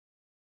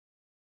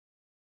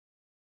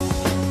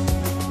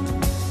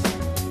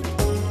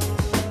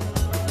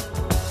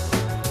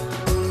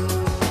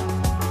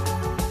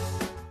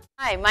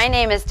Hi, my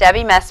name is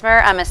Debbie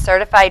Messmer. I'm a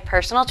certified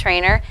personal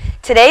trainer.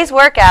 Today's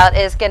workout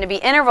is going to be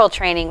interval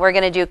training. We're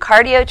going to do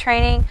cardio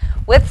training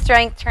with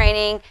strength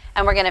training,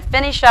 and we're going to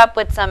finish up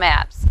with some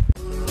abs.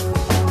 All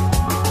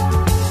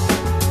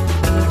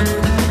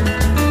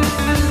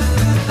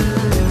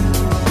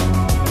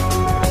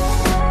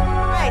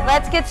right,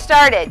 let's get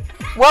started.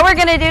 What we're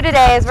going to do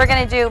today is we're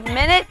going to do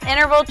minute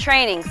interval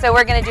training. So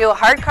we're going to do a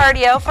hard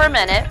cardio for a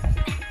minute.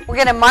 We're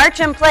going to march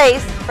in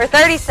place for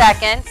 30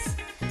 seconds.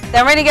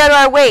 Then we're going to go to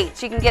our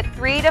weights. You can get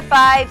 3 to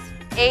 5,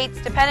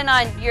 8s, depending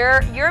on your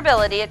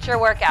ability. It's your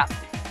workout.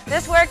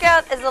 This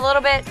workout is a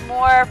little bit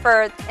more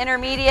for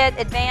intermediate,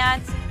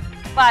 advanced,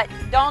 but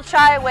don't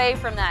shy away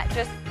from that.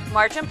 Just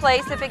march in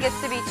place if it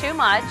gets to be too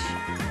much.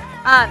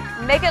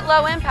 Make it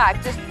low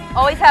impact. Just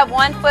always have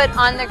one foot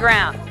on the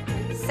ground.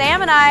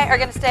 Sam and I are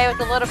going to stay with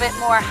a little bit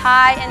more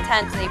high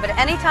intensity, but at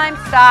any time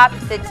stop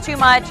if it's too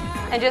much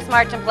and just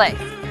march in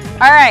place.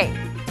 All right,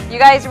 you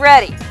guys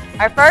ready?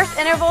 Our first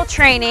interval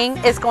training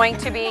is going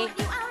to be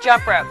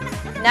jump rope.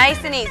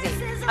 Nice and easy.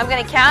 I'm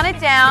going to count it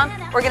down.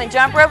 We're going to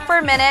jump rope for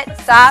a minute,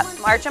 stop,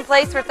 march in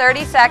place for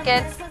 30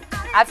 seconds.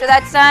 After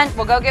that's done,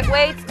 we'll go get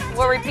weights.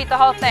 We'll repeat the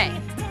whole thing.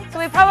 So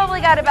we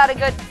probably got about a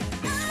good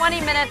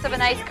 20 minutes of a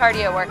nice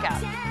cardio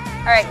workout.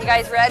 All right, you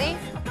guys ready?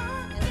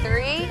 In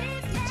 3,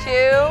 2,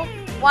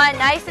 1,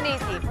 nice and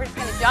easy. We're just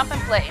going to jump in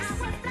place.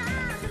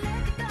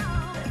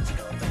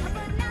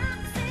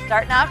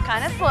 Starting off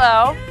kind of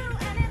slow.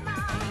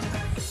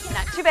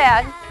 Not too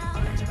bad.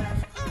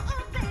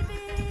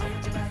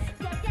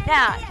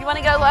 Now, if you want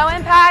to go low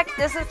impact,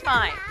 this is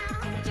fine.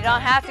 You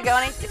don't have to go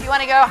any. If you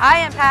want to go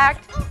high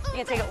impact, you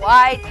can take it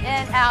wide,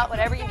 in, out,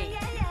 whatever you need.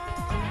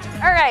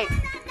 All right,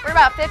 we're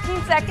about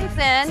 15 seconds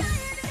in.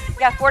 We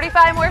got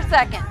 45 more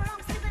seconds.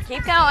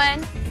 Keep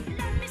going.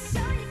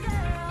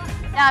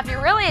 Now, if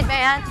you're really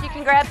advanced, you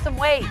can grab some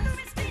weights.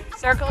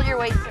 Circle your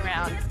weights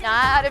around.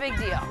 Not a big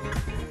deal.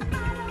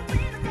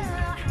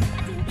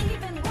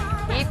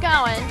 Keep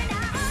going.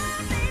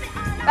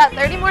 About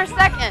 30 more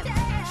seconds.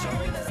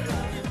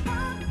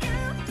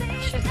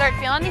 You should start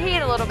feeling the heat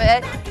a little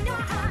bit.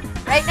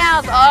 Right now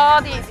is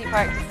all the easy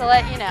part, just to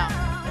let you know.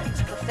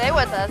 So stay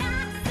with us.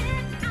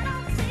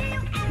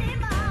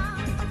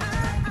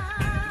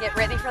 Get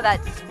ready for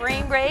that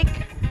spring break.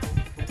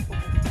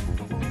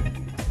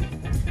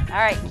 All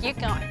right, keep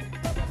going.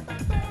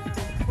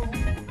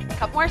 A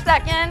couple more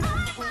seconds.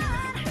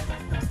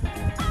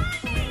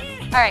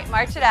 All right,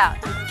 march it out.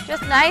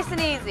 Just nice and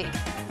easy.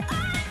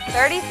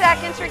 30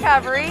 seconds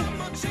recovery.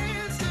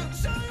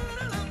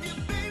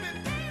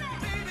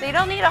 So you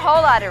don't need a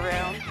whole lot of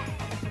room.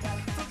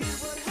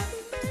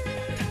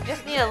 You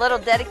just need a little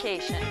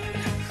dedication.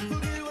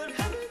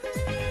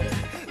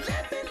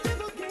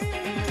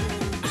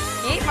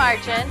 Keep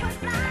marching.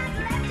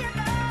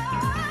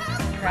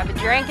 Grab a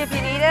drink if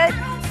you need it.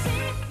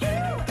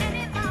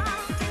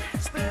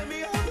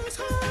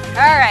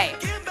 All right.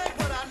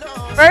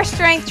 First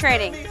strength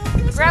training.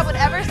 Grab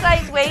whatever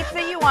size weights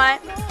that you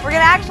want. We're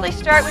going to actually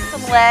start with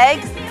some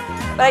legs,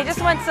 but I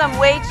just want some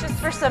weights just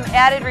for some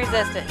added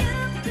resistance.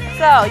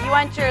 So you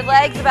want your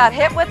legs about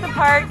hip width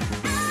apart,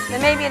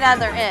 then maybe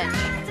another inch.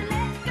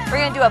 We're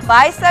going to do a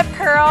bicep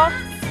curl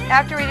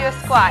after we do a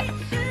squat.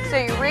 So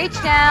you reach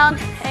down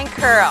and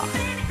curl.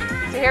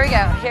 So here we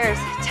go. Here's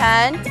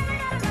 10,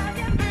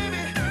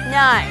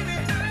 9,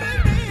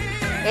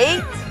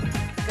 8,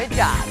 good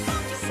job,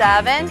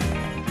 7,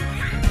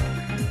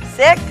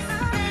 6,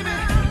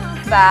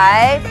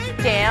 5,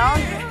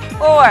 down,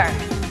 4,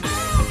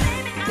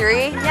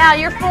 3. Now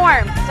your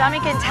form,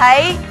 stomach in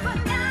tight.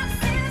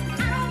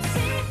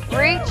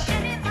 Reach,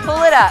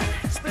 pull it up.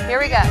 Here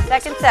we go.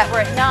 Second set.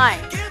 We're at 9,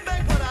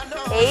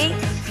 8,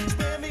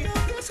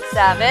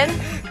 7,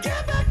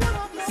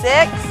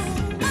 6,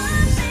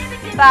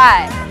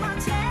 5,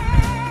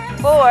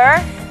 4,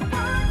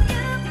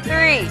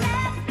 3.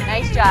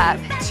 Nice job.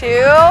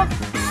 2,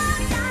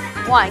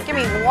 1. Give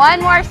me one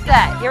more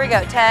set. Here we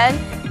go. 10,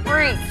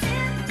 reach.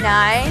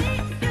 9,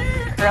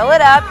 curl it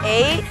up,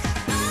 8,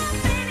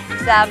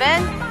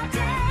 7,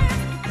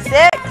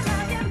 6,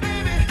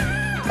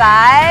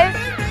 5,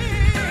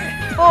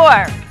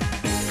 4,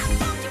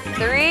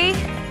 3,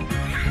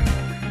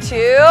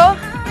 2,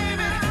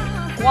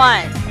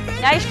 1.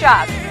 Nice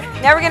job.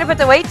 Now we're going to put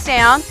the weights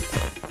down.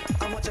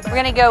 We're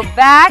going to go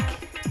back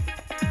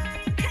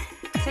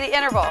to the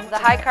interval, the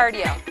high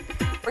cardio.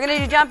 We're going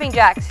to do jumping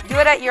jacks. Do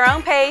it at your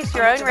own pace,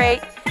 your own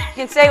rate.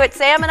 You can stay with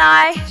Sam and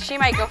I. She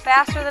might go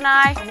faster than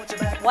I.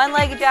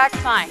 One-legged jack's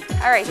fine.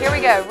 All right, here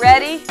we go.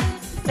 Ready,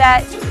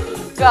 set,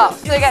 go.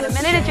 So you got a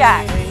minute of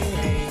jack.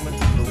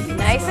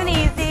 Nice and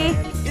easy.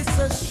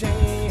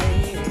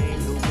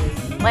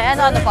 Land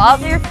on the balls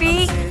of your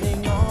feet.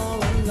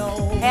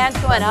 Hands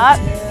going up.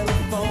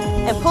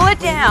 And pull it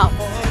down.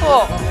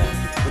 Pull.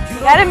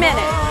 You got a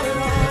minute.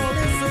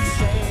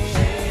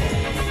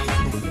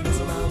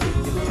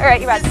 All right,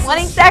 you're about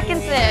 20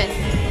 seconds in.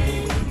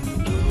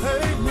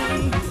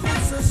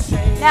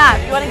 Now,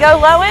 if you want to go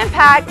low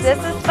impact, this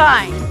is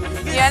fine.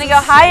 If you want to go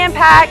high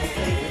impact,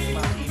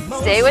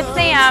 stay with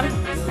Sam.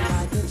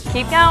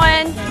 Keep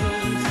going.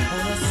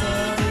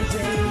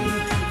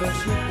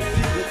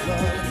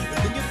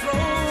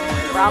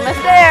 We're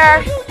almost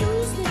there.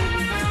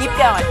 Keep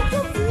going.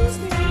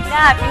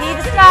 Now, if you need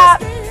to stop,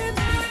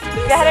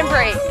 go ahead and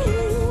break.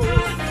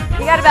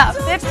 You got about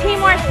 15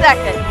 more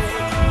seconds.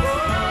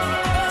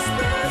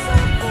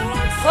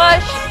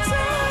 Push.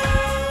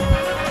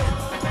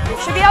 You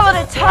should be able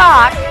to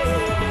talk.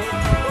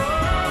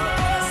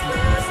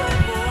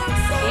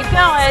 Keep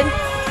going.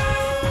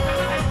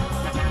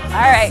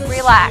 All right,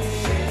 relax.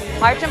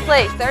 March in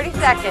place, 30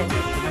 seconds.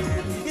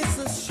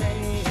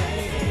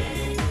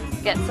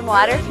 Get some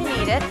water if you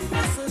need it.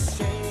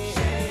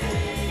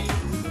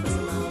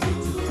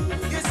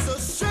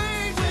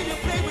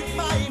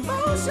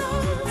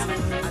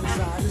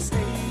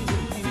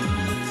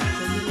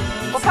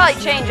 We'll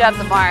probably change up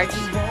the march.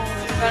 You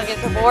want to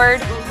get the board?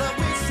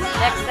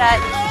 Next set.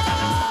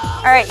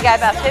 All right, you got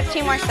about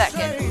 15 more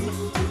seconds.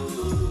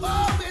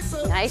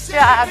 Nice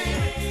job.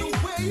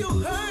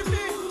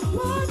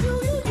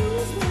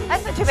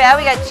 That's not too bad.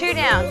 We got 2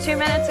 down, 2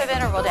 minutes of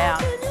interval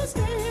down.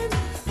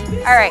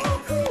 All right,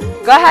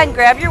 go ahead and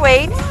grab your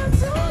weights.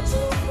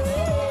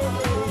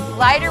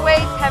 Lighter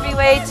weights, heavy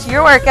weights,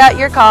 your workout,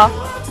 your call.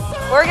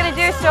 What we're gonna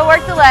do is still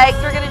work the legs.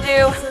 We're gonna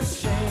do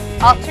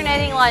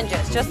alternating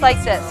lunges, just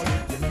like this.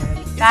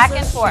 Back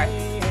and forth.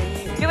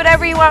 Do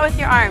whatever you want with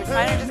your arms.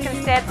 Mine are just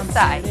gonna stay at the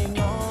side.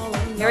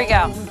 Here we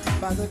go.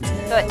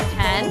 So it's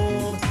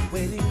 10,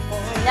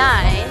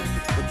 9,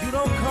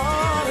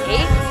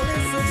 8,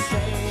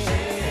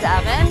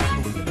 7,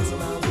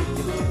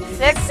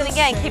 6, and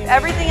again, keep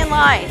everything in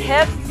line.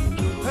 Hips,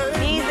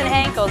 knees, and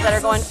ankles that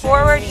are going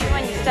forward even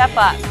when you step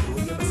up.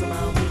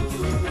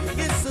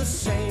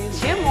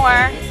 2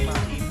 more.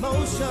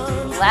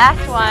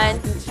 Last one.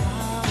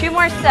 2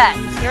 more sets.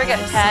 Here we go.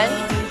 10,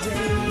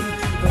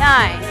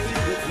 9,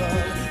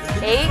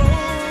 8,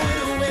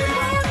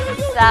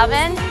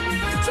 7,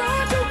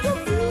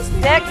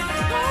 6,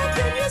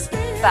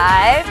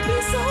 5,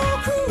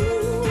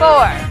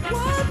 4,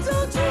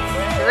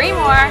 3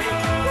 more,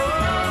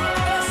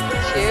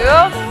 2,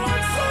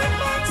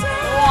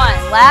 1.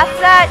 Last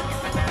set.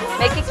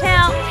 Make it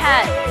count.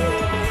 10.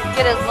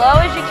 Get as low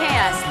as you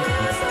can.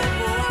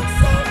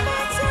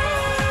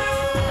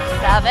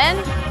 7,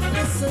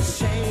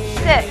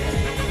 6,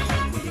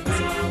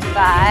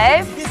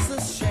 5,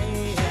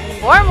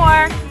 4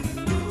 more,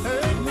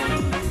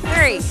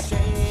 3,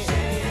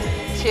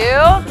 2,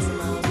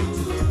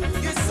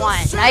 1.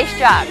 Nice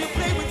job.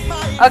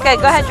 Okay,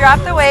 go ahead, drop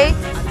the weight.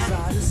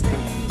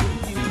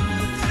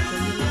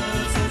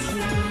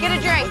 Get a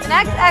drink. The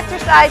next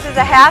exercise is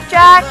a half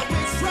jack.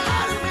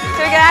 So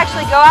you're gonna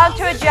actually go out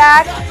to a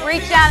jack,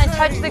 reach down and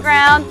touch the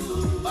ground,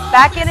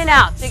 back in and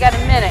out. So you got a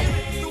minute.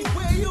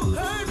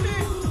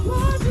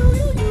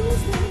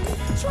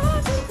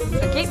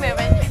 So keep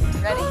moving.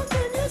 Ready?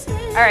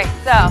 All right,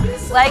 so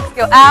legs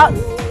go out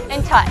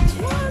and touch.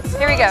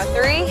 Here we go.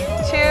 3,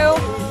 2,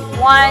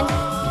 1,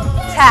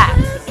 tap.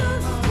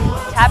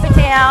 Tap it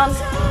down.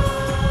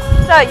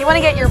 So you want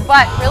to get your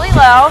butt really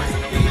low.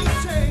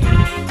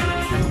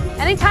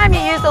 Anytime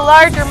you use the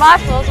larger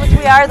muscles, which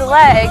we are the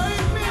legs,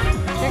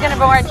 you're going to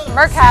burn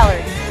more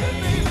calories.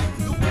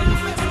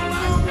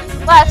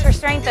 Plus, we're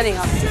strengthening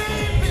them.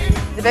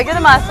 The bigger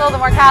the muscle, the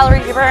more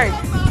calories you burn.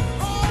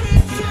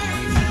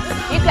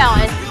 Keep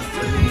going.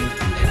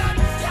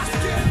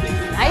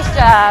 Nice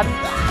job.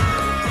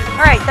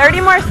 All right,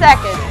 30 more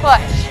seconds.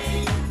 Push.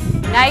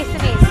 Nice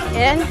and easy.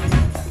 In,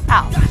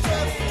 out.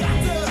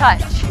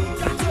 Touch.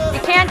 If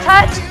you can't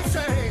touch,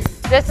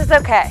 this is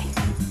okay.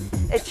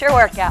 It's your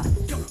workout.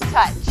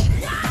 Touch.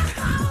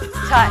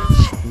 Touch.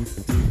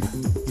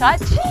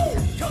 Touch.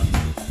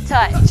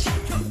 Touch.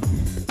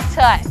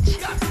 Touch.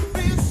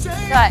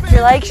 Touch.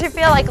 Your legs should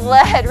feel like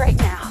lead right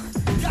now.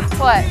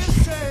 Push.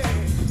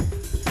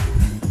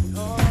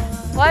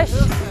 Push.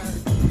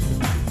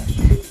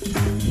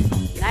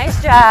 Nice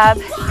job.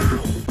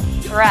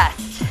 Rest.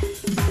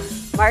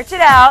 March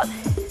it out.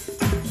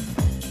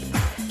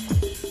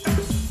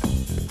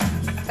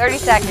 30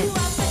 seconds.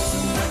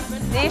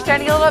 See, you're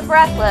starting to get a little bit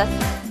breathless.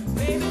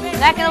 I'm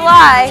not gonna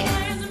lie,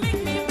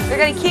 we're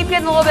gonna keep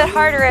getting a little bit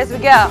harder as we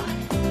go.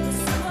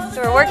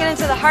 So we're working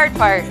into the hard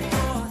part. You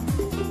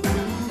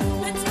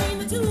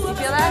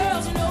feel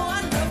that?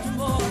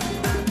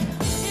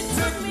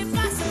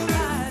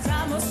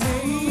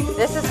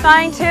 This is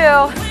fine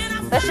too.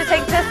 Let's just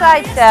take this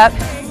side step.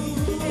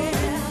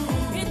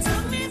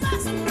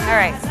 All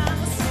right,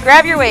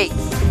 grab your weights.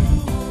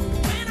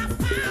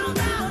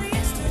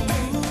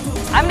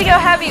 I'm gonna go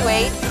heavy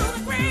weight.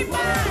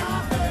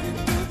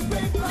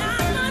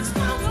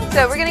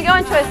 So we're gonna go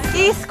into a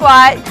ski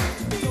squat,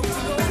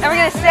 and we're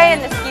gonna stay in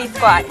the ski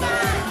squat.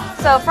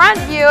 So front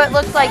view, it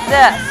looks like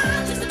this.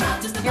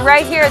 You're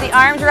right here, the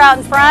arms are out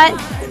in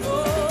front.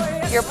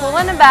 You're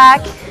pulling them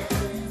back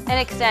and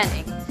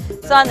extending.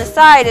 So on the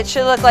side, it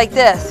should look like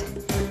this.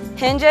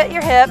 Hinge at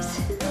your hips,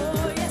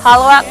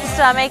 hollow out the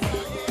stomach,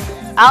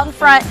 out in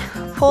front,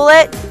 pull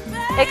it,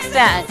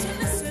 extend.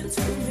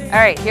 All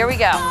right, here we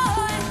go.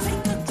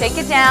 Take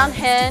it down,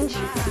 hinge,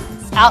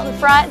 out in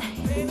front,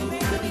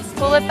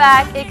 pull it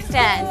back,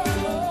 extend,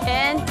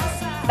 in,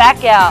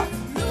 back out.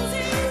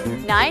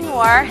 9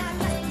 more,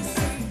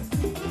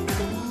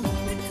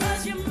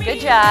 Good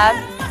job.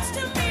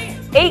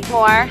 8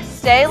 more.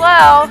 Stay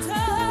low.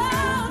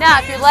 Now,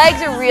 if your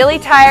legs are really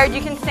tired,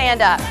 you can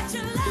stand up.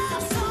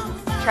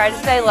 Try to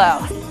stay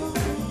low.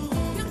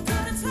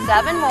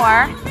 7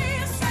 more.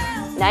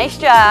 Nice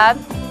job.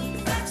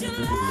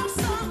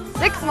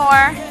 6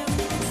 more.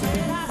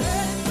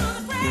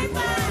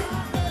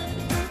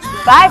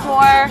 5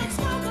 more.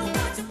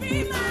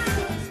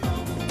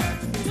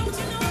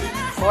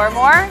 4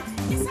 more.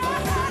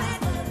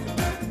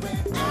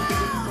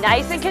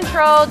 Nice and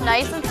controlled,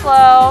 nice and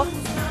slow.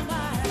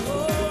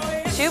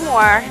 2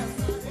 more.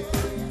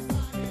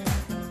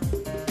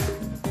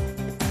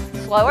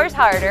 Slower is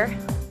harder.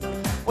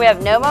 We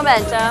have no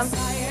momentum.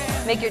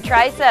 Make your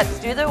triceps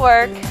do the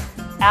work.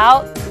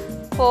 Out,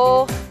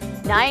 pull,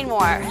 9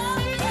 more.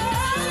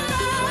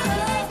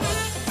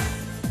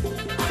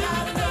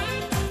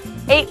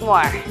 8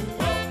 more.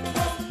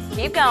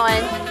 Keep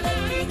going.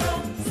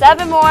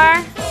 7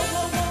 more.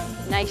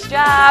 Nice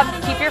job.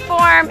 Keep your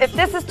form. If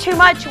this is too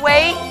much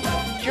weight,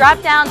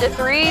 drop down to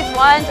 3s,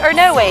 1s, or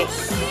no weight.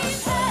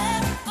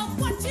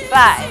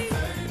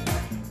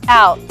 5.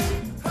 Out.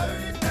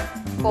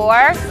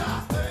 4.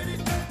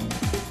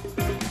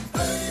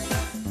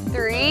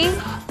 3.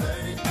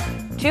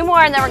 2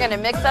 more, and then we're going to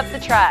mix up the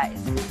tries.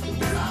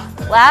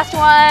 Last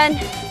one,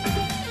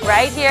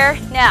 right here.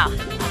 Now,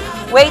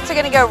 weights are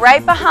going to go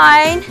right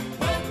behind,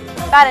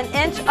 about an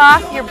inch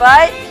off your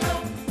butt.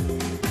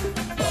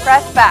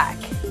 Press back.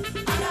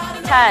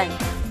 10,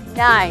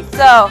 9,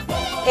 so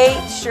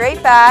 8,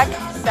 straight back,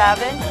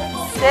 7,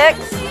 6,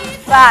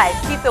 5.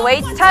 Keep the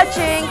weights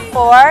touching.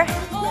 4,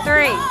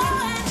 3,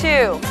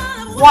 2,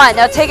 1.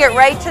 Now take it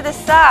right to the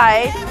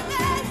side.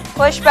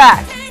 Push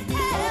back.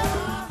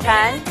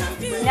 10,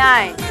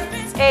 9,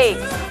 8,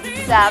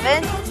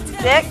 7,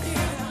 6,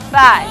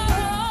 5,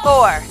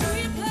 4,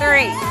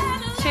 3,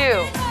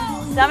 2.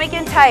 Stomach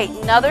in tight.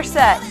 Another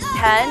set.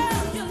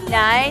 10,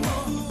 9,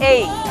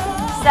 8,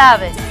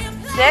 7,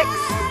 6,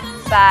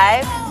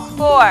 5,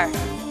 4,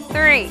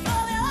 3,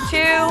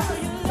 2,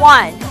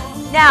 1.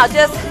 Now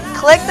just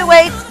click the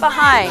weights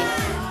behind.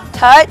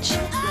 Touch,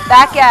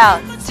 back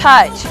out,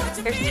 touch.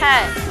 Here's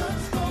 10.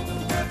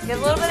 Get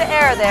a little bit of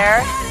air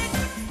there.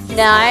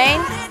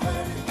 9,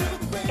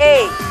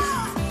 8,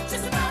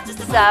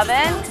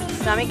 7,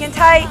 stomach in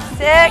tight.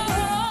 6,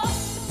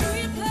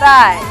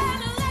 5,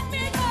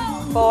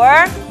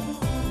 4,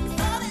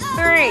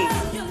 3,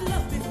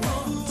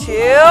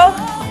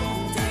 2,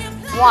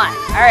 1.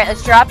 All right,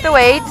 let's drop the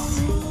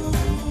weights.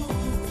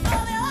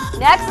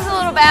 Next is a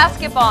little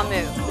basketball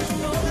move.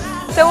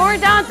 So when we're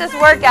done with this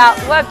workout,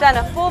 we'll have done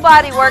a full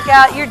body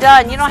workout. You're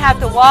done. You don't have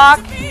to walk,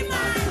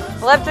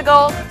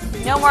 elliptical,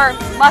 no more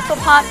muscle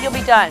pump. You'll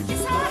be done.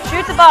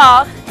 Shoot the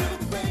ball.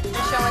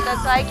 Just show what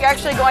that's like. You're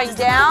actually going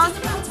down.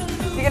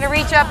 You're going to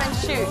reach up and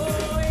shoot.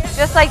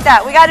 Just like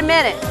that. We got a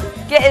minute.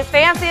 Get as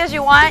fancy as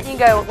you want. You can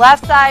go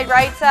left side,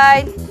 right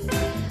side.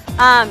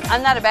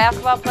 I'm not a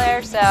basketball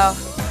player, so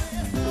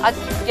I'll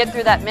just get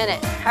through that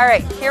minute. All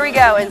right, here we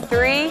go. In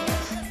 3,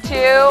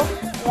 2,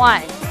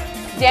 1.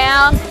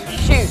 Down,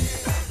 shoot.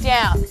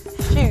 Down,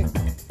 shoot.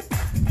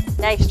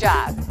 Nice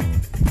job.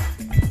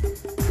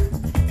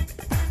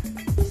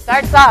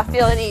 Starts off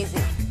feeling easy.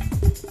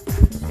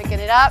 Picking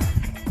it up.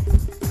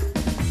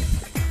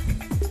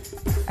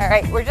 All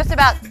right, we're just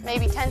about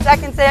maybe 10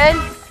 seconds in.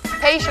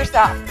 Pace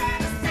yourself.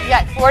 You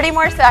got 40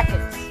 more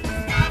seconds.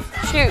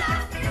 Shoot.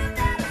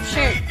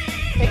 Shoot.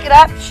 Pick it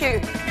up,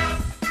 shoot.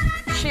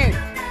 Shoot.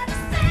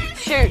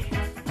 Shoot.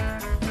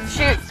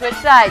 Shoot. Switch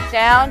sides.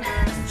 Down.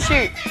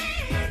 Shoot.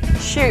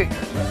 Shoot.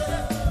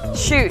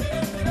 Shoot.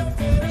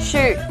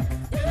 Shoot.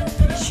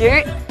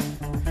 Shoot.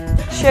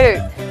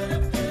 Shoot.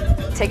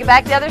 Take it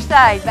back the other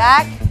side.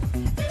 Back.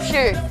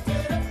 Shoot.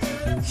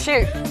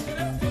 Shoot.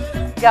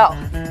 Go.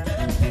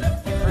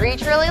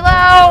 Reach really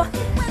low.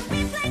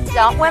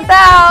 Don't wimp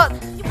out.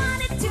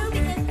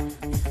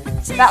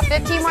 About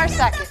 15 more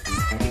seconds.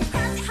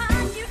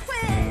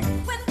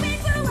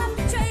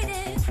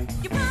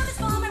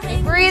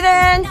 Keep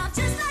breathing.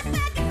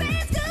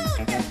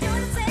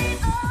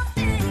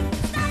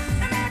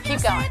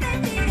 Keep going.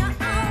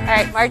 All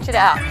right, march it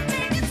out.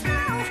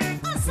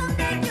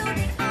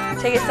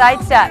 Take a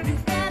side step.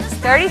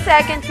 30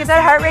 seconds. Get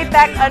that heart rate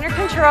back under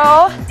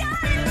control.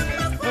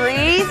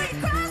 Breathe.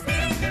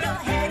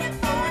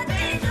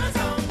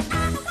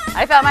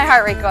 I felt my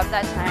heart rate go up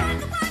that time.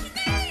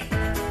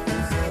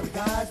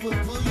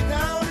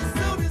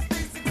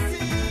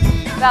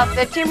 About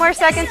 15 more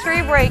seconds for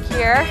your break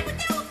here.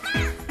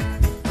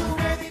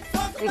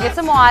 You get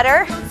some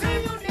water.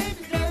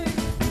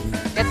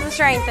 Get some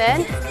strength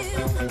in.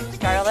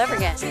 Start all over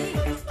again.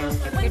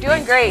 You're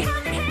doing great.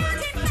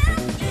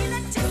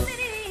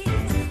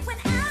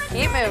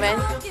 Keep moving.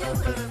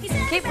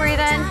 Keep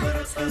breathing.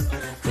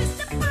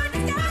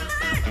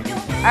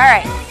 All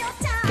right.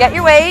 Get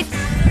your weights.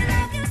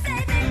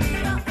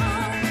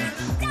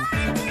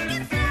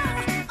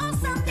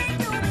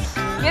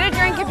 Get a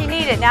drink if you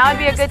need it. Now would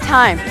be a good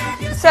time.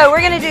 So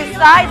we're going to do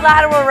side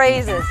lateral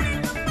raises.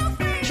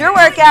 It's your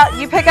workout.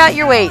 You pick out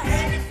your weights.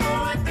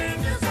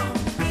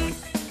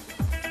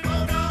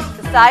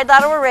 The Side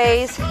lateral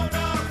raise.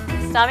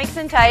 Stomach's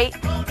in tight.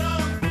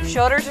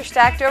 Shoulders are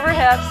stacked over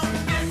hips.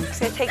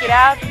 Just going to take it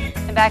out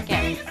and back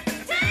in.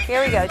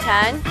 Here we go.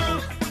 10,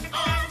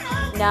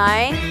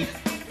 9,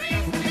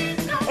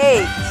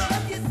 8.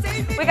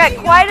 We got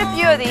quite a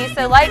few of these,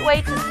 so light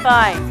weights is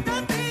fine.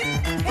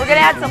 We're going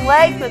to add some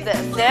legs with this.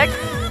 6,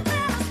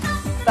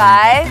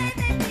 5,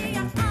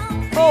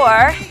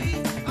 4,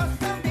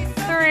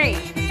 3,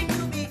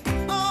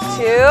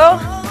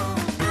 2,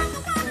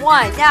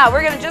 1. Now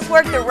we're going to just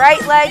work the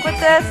right leg with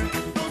this.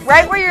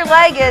 Right where your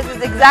leg is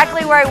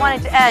exactly where I want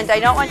it to end. I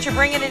don't want you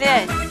bringing it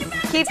in.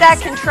 Keep that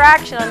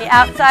contraction on the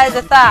outside of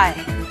the thigh.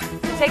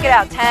 So take it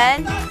out.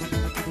 10,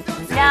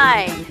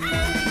 9,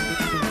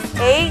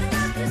 8,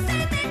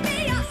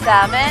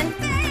 7,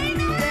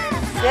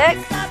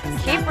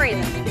 6. Keep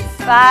breathing.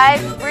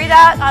 5. Breathe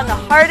out on the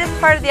hardest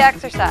part of the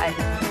exercise.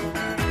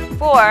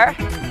 4,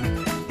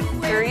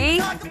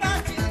 3,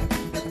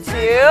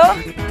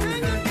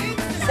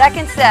 2.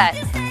 Second set.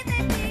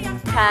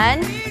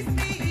 10,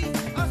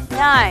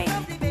 9,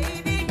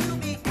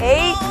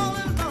 8,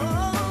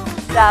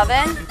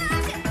 7,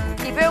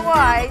 keep it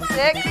wide,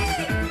 6,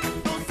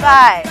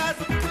 5,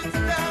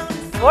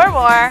 4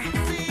 more,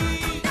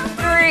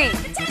 3,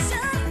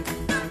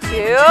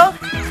 2,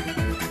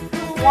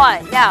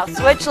 1. Now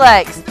switch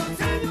legs.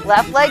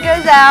 Left leg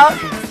goes out,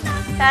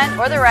 10,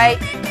 or the right,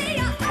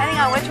 depending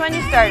on which one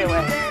you started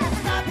with.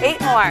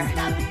 8 more,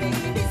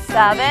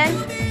 7,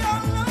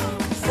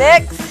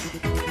 6,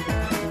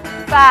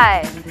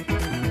 5,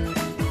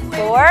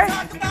 4,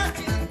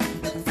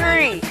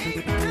 3,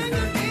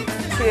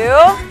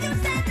 2,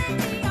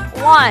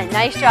 1.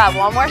 Nice job.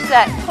 One more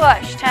set.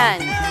 Push.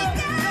 10.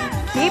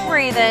 Keep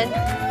breathing.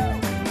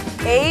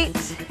 8,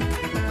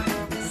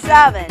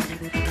 7,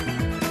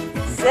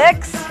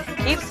 6.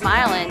 Keep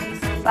smiling.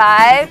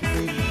 5,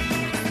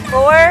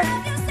 4,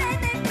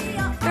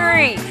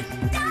 3,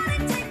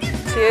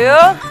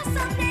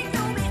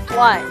 2,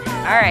 1.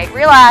 All right,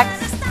 relax.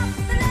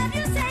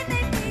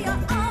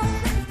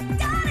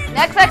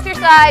 Next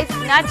exercise,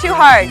 not too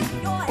hard.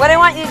 What I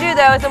want you to do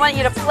though is I want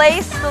you to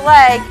place the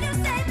leg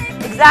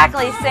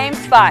exactly same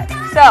spot.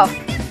 So,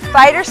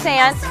 fighter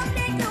stance.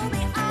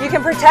 You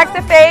can protect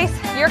the face,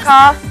 your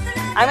call.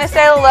 I'm going to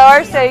stay a little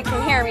lower so you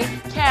can hear me.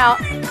 Count.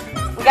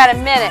 We got a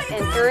minute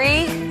in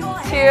 3,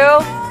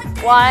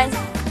 2, 1.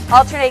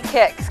 Alternate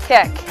kicks.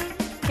 Kick,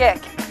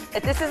 kick.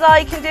 If this is all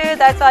you can do,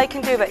 that's all you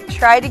can do, but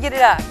try to get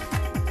it up.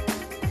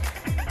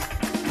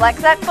 Flex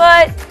that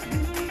foot.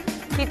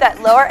 Keep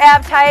that lower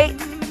ab tight.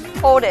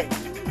 Hold it.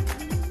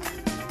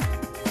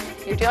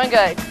 You're doing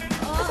good.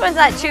 This one's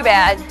not too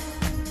bad.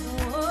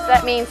 So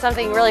that means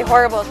something really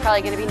horrible is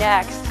probably going to be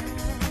next.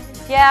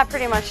 Yeah,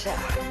 pretty much so.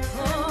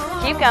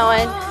 Keep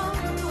going.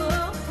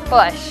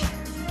 Push,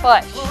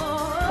 push,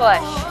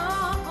 push.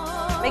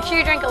 Make sure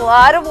you drink a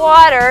lot of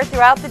water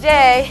throughout the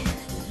day.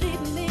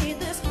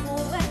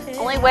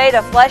 Only way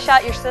to flush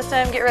out your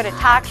system, get rid of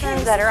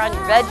toxins that are on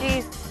your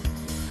veggies,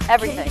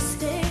 everything.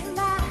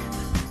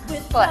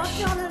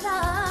 Push.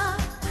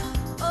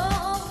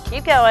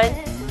 Keep going.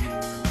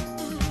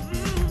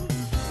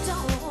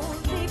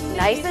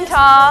 Nice and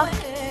tall.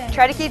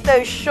 Try to keep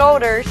those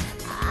shoulders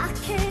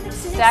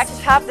stacked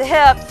to top of the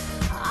hips.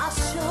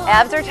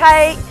 Abs are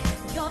tight.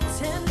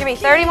 Give me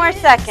 30 more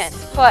seconds.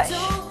 Push,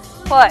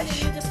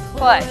 push,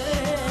 push.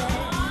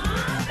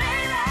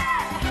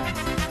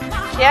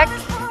 Kick,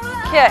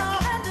 kick.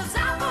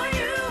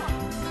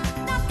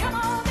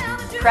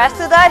 Press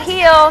to that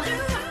heel.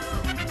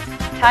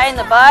 Tie in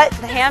the butt,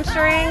 the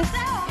hamstrings.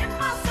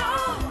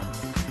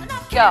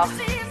 Go.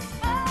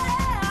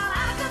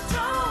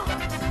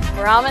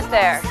 We're almost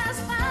there.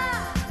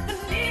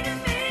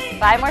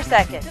 5 more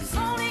seconds.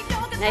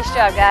 Nice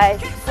job, guys.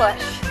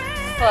 Push,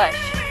 push.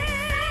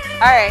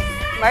 All right,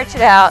 march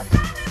it out.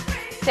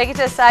 Take it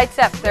to a side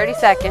step, 30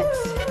 seconds.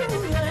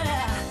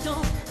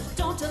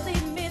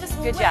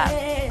 Good job.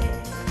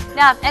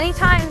 Now, if any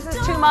time this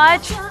is too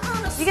much,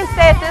 you can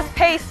stay at this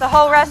pace the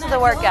whole rest of the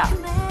workout.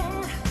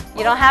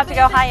 You don't have to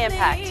go high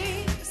impact.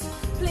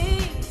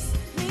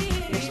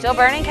 You're still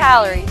burning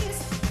calories.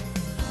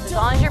 As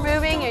long as you're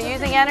moving, you're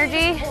using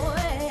energy,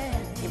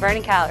 you're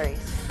burning calories.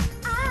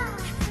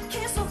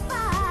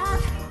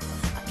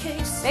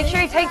 Make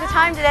sure you take the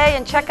time today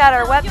and check out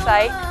our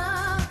website,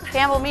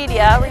 Campbell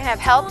Media. We're going to have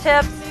health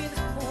tips,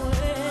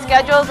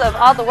 schedules of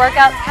all the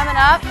workouts coming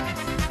up.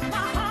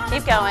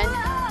 Keep going.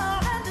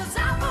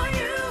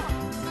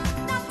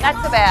 Not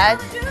so bad.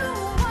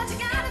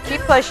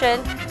 Keep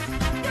pushing.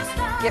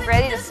 Get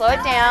ready to slow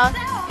it down.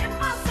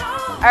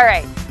 All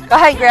right, go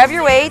ahead and grab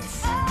your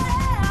weights.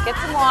 Get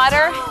some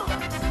water.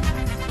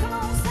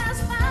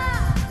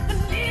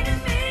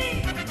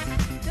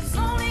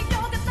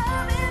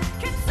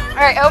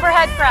 All right,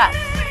 overhead press.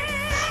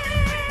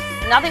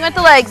 Nothing with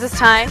the legs this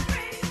time.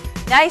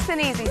 Nice and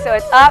easy, so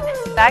it's up,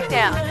 back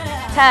down.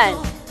 10,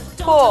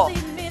 pull.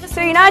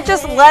 So you're not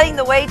just letting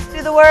the weights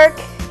do the work,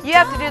 you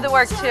have to do the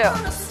work too.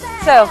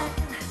 So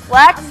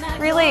flex,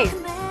 release,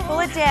 pull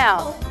it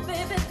down.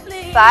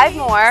 5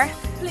 more,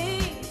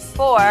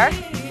 4,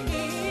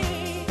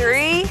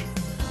 3,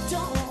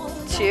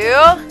 2,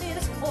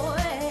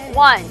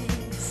 1.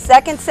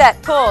 Second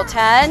set, pull.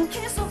 10,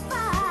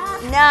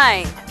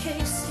 9,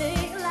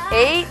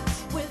 8,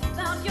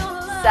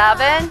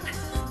 7,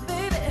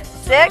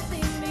 6,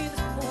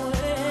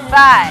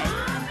 5,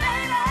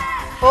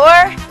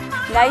 4.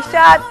 Nice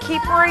job.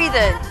 Keep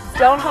breathing.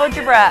 Don't hold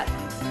your breath.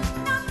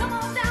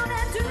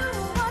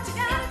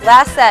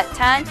 Last set,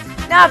 10.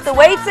 Now, if the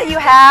weights that you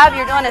have,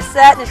 you're doing a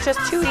set and it's just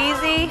too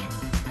easy,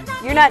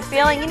 you're not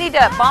feeling, you need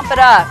to bump it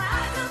up.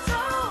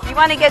 You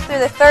want to get through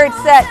the third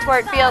set to where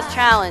it feels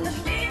challenged.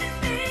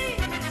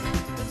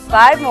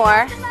 5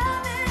 more,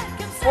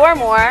 4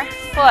 more,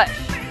 push.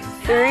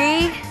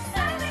 3,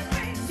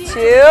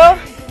 2,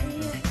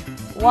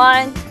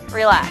 1,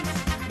 relax.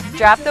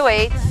 Drop the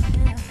weights.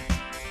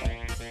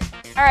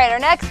 All right, our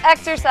next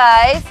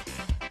exercise,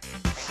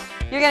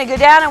 you're going to go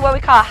down on what we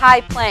call a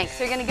high plank.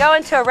 So you're going to go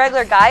into a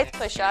regular guy's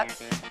push-up.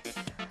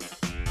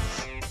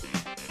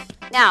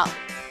 Now,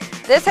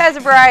 this has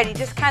a variety.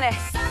 Just kind of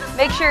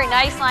make sure you're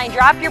nice line.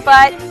 Drop your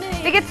butt.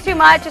 If it gets too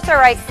much, it's all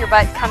right if your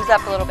butt comes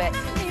up a little bit.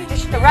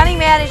 Just the running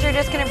man is you're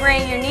just going to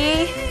bring your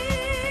knee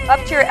up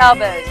to your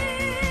elbows.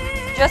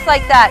 Just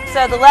like that.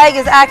 So the leg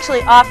is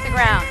actually off the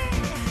ground.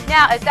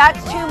 Now, if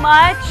that's too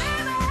much,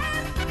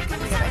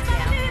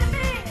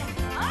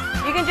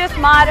 you can just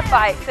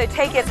modify it. So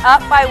take it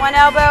up by one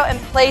elbow and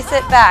place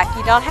it back.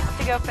 You don't have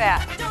to go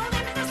fast.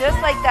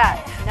 Just like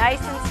that. Nice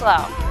and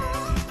slow.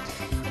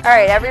 All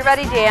right,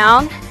 everybody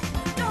down.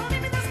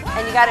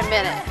 And you got a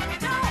minute.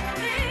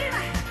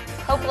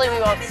 Hopefully we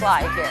won't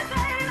slide here.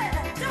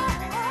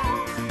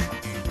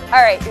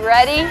 All right, you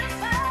ready?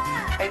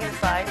 Are you going to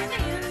slide?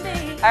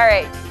 All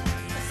right.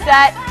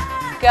 Set,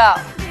 go.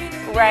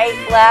 Right,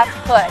 left,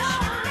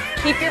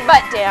 push. Keep your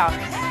butt down.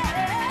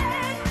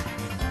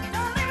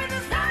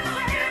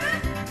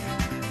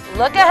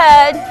 Look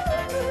ahead.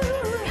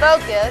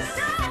 Focus.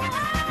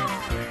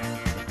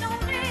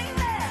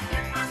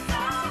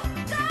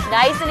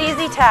 Nice and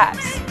easy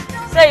taps.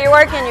 So you're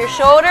working your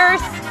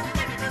shoulders,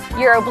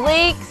 your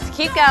obliques.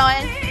 Keep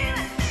going.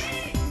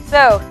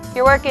 So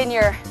you're working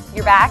your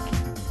back,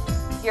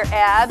 your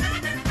abs,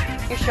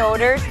 your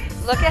shoulders.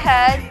 Look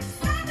ahead.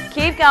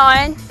 Keep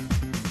going.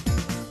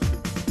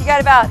 You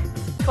got about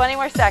 20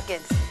 more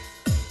seconds.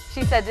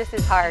 She said this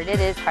is hard. It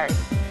is hard.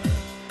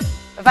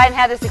 If I didn't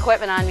have this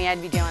equipment on me,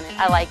 I'd be doing it.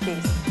 I like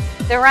these.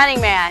 The running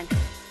man.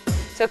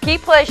 So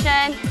keep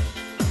pushing.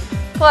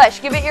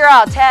 Push. Give it your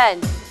all.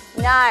 10,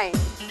 9,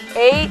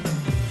 8,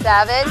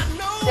 7,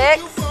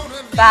 6,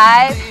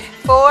 5,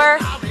 4,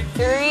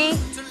 3,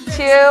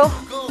 2,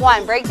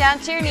 1. Break down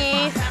to your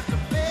knees.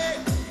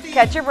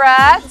 Catch your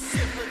breaths.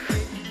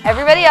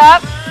 Everybody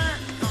up.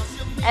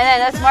 And then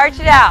let's march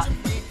it out.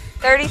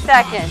 30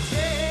 seconds.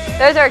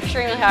 Those are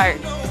extremely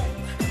hard.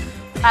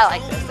 I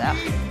like this though.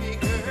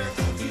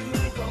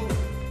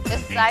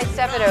 Just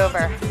sidestep it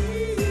over.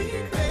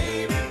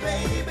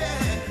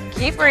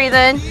 Keep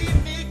breathing.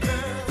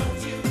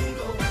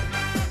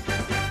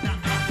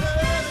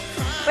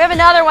 We have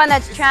another one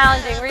that's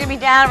challenging. We're going to be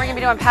down, we're going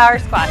to be doing power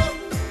squats.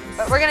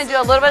 But we're going to do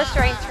a little bit of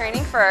strength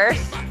training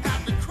first.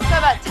 So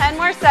about 10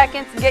 more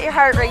seconds to get your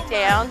heart rate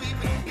down.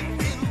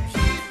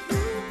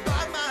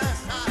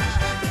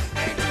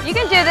 You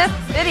can do this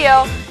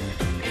video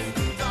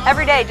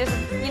every day. Just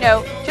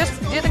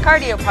do the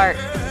cardio part.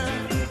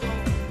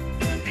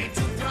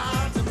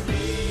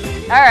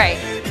 All right,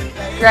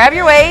 grab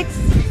your weights.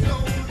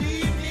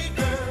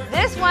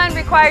 This one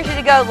requires you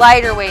to go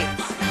lighter weights.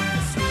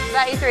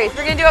 About you three. So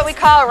we're gonna do what we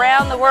call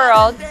around the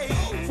world.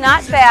 It's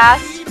not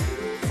fast.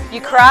 You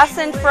cross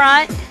in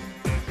front.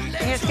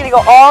 You're just gonna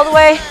go all the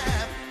way,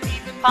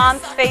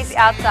 palms face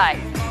outside.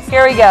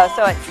 Here we go.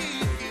 So it's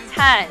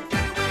 10,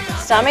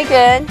 stomach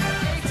in,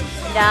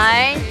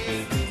 9,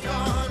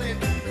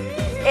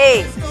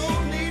 8,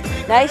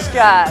 nice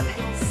job,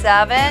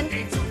 7,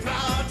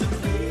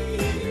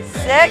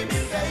 6,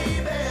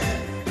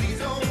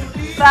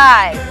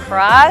 5,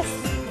 cross,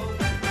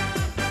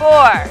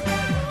 4,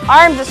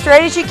 arms as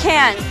straight as you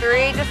can,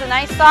 3, just a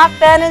nice soft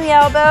bend in the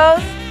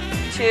elbows,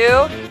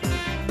 2,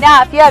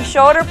 now if you have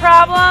shoulder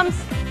problems,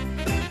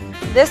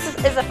 this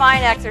is a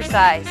fine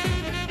exercise.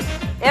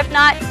 If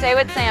not, stay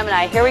with Sam and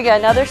I. Here we go,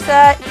 another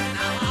set,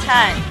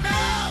 10,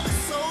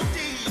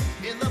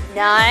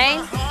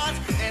 9,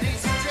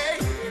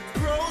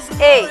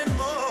 8,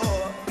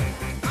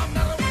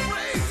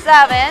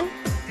 7,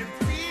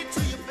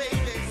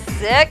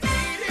 6,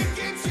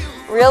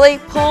 really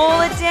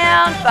pull it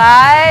down,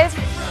 5,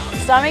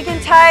 stomach in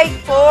tight,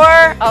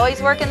 4,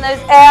 always working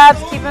those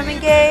abs, keep them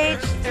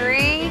engaged,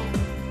 3,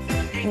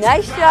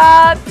 nice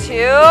job,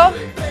 2,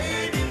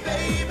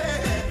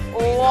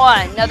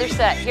 1, another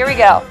set, here we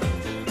go,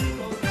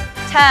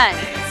 10,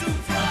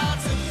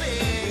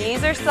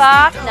 knees are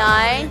soft,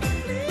 9,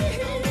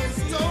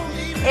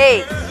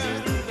 8,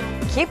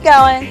 keep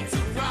going,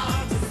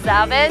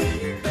 7,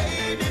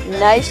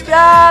 nice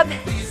job,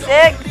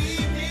 6,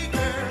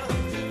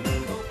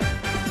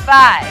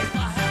 5,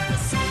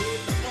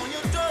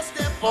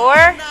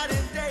 4,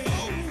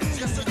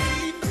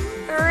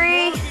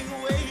 3,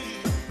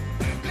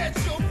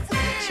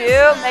 2,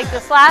 2. Make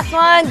this last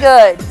one.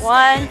 Good.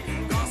 1.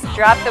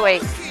 Drop the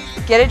weight.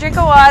 Get a drink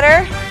of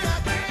water.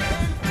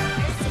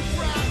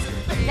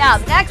 Now,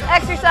 the next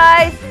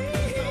exercise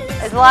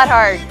is a lot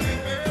hard.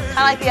 Kind of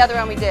like the other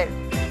one we did.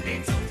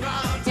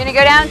 You're going to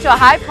go down to a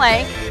high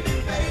plank.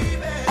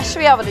 I should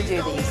be able to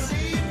do these.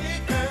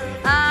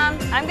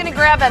 I'm going to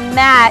grab a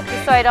mat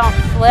just so I don't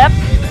slip.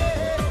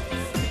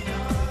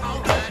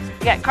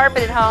 You got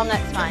carpet at home,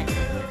 that's fine.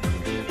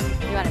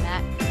 You want a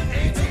mat?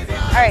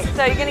 All right,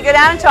 so you're going to go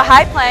down into a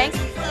high plank.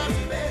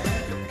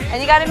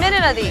 And you got a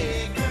minute of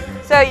these.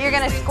 So you're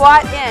going to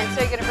squat in.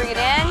 So you're going to bring it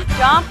in,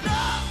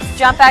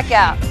 jump back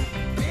out.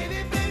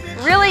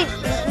 Really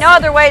no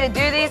other way to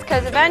do these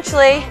because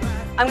eventually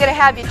I'm going to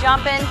have you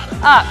jumping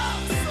up.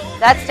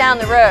 That's down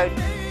the road.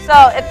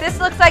 So if this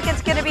looks like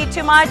it's going to be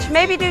too much,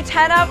 maybe do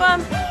 10 of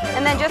them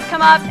and then just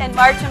come up and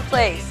march in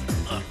place.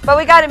 But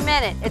we got a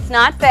minute. It's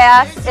not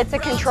fast. It's a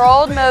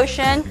controlled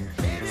motion.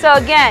 So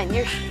again,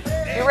 your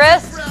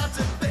wrists,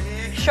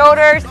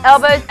 shoulders,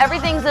 elbows,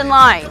 everything's in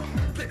line.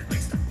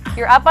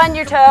 You're up on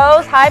your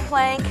toes, high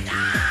plank.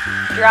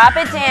 Drop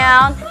it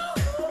down.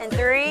 In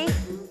 3,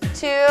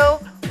 2,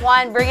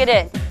 1, bring it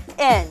in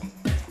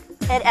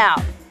and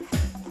out,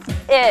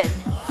 in,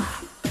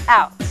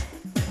 out,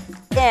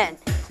 in,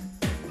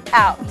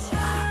 out,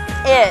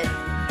 in,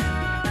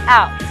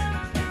 out.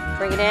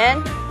 Bring it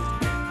in,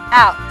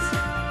 out,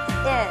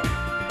 in,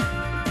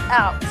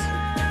 out.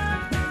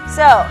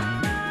 So,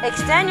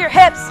 extend your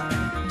hips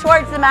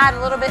towards the mat a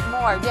little bit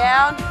more.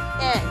 Down,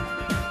 in,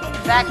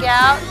 back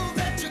out,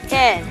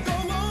 in.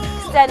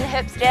 Extend the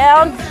hips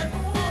down.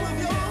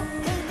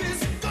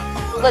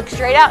 Look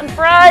straight out in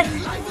front.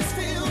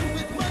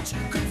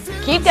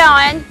 Keep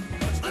going.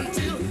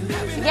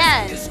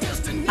 Again,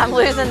 I'm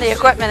losing the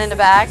equipment in the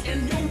back.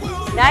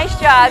 Nice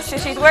job. So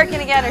she's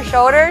working again her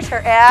shoulders,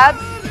 her abs.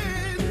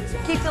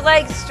 Keep the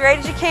legs straight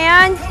as you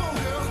can.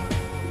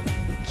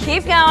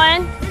 Keep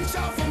going.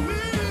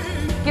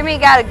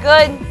 Got a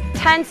good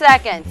 10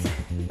 seconds.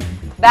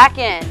 Back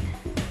in.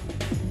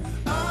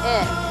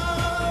 In.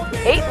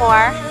 8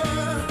 more.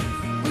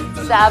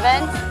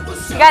 7.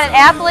 You got an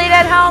athlete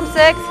at home?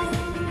 6.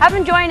 Have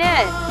them join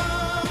in.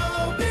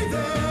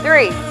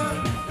 3.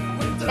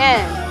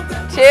 In.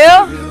 2.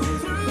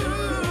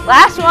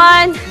 Last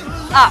one.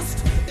 Up.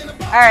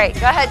 All right,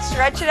 go ahead,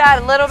 stretch it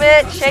out a little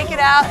bit, shake it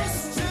out.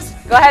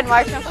 Go ahead,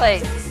 march in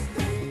place.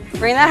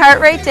 Bring that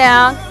heart rate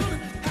down.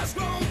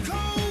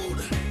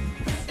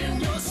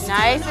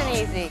 Nice and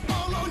easy.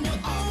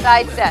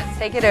 Side steps,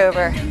 take it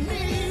over.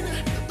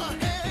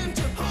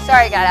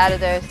 Sorry I got out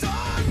of those.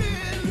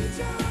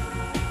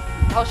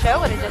 The whole show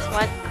would have just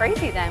went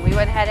crazy then. We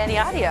wouldn't have had any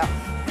audio.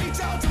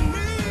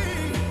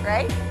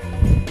 Right?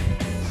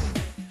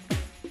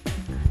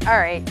 All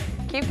right,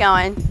 keep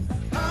going.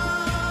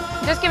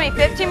 Just give me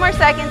 15 more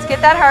seconds,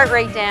 get that heart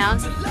rate down.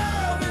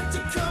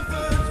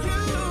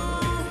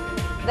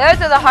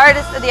 Those are the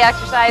hardest of the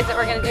exercises that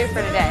we're going to do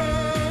for today.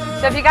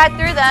 So if you got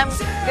through them,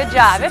 good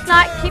job. If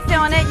not, keep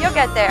doing it, you'll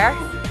get there.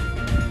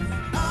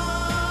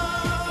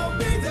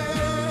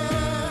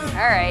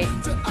 All right,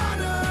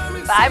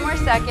 5 more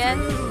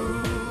seconds.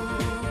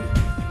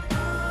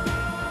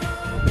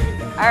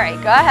 All right,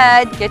 go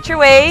ahead, get your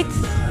weights.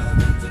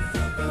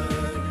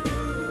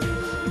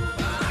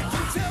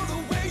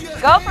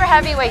 Go for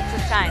heavy weights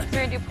this time. So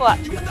we're going to do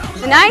pull-ups.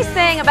 The nice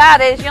thing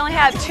about it is you only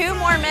have 2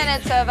 more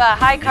minutes of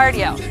high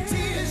cardio.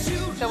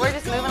 So we're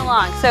just moving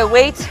along. So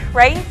weights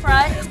right in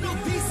front.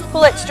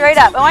 Pull it straight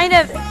up. I want you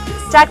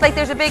to act like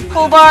there's a big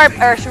pull bar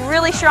or a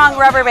really strong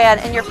rubber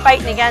band and you're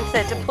fighting against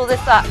it to pull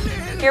this up.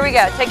 Here we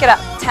go. Take it up.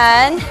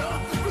 10,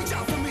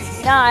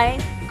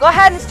 9. Go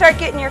ahead and start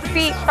getting your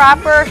feet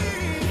proper.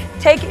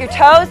 Take your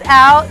toes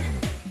out.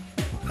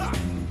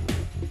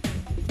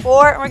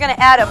 4, and we're going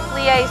to add a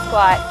plie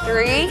squat.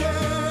 3,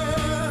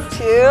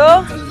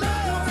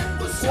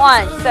 2,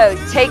 1. So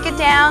take it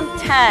down.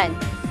 10.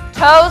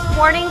 Toes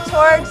pointing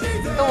towards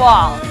the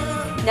wall.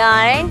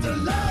 9,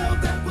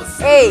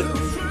 8,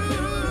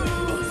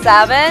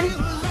 7,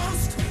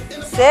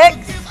 6,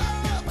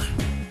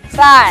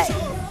 5.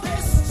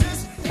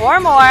 4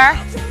 more.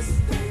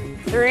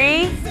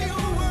 3,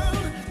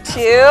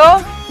 2,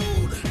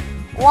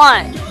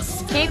 1.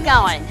 Keep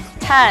going.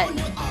 10,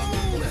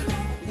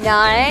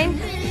 9,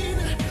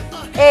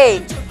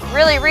 8.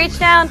 Really reach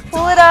down,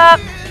 pull it up.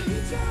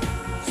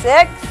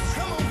 6,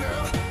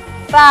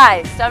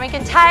 5. Stomach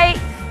in tight.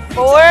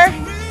 4,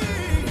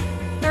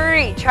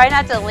 3. Try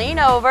not to lean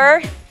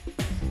over.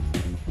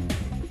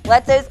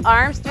 Let those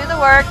arms do the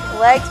work.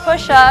 Legs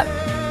push up.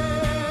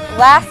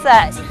 Last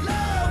set.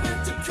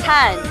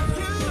 10,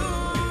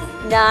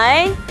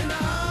 9,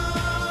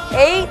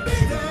 8,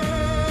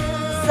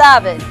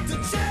 7,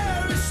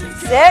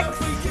 6,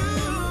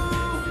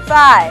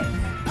 5.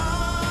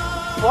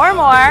 4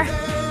 more.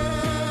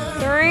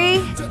 3,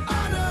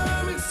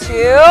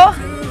 2,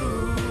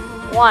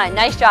 1.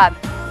 Nice job.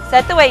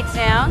 Set the weights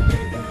down.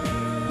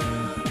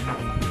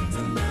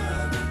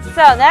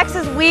 So next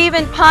is weave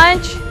and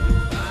punch.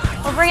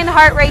 We're bringing the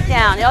heart rate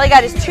down. All you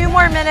got is 2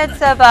 more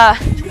minutes of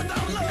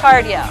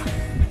cardio.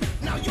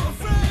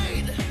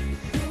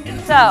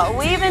 So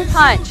weave and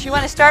punch. You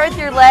want to start with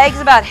your legs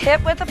about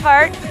hip width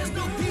apart.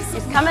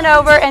 Just coming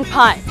over and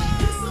punch.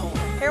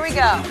 Here we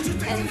go.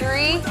 And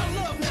 3,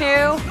 2,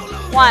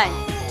 1.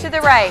 To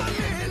the right.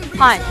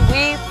 Punch.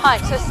 Weave,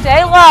 punch. So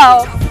stay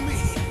low.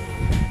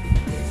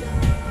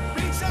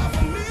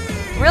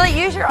 Really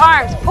use your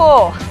arms.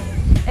 Pull.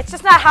 It's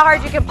just not how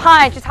hard you can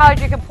punch, it's how hard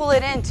you can pull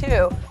it in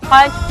too.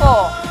 Punch,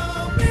 pull.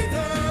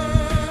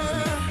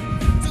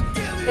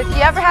 If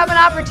you ever have an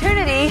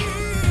opportunity,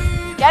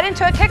 get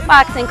into a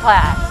kickboxing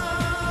class.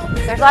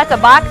 There's lots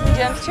of boxing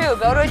gyms too.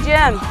 Go to a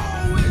gym,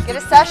 get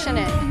a session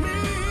in.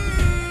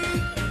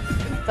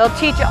 They'll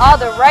teach you all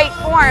the right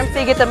forms so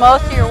you get the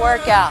most of your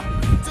workout.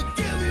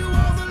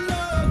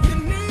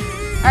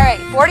 All right,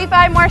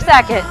 45 more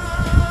seconds.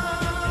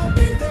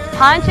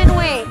 Punch and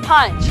weave,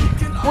 punch,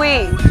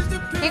 weave.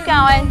 Keep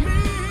going.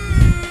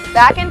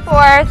 Back and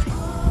forth.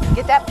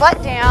 Get that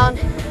butt down.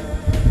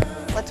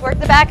 Let's work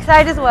the back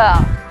side as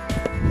well.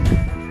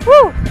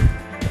 Woo!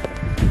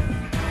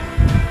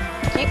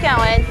 Keep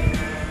going.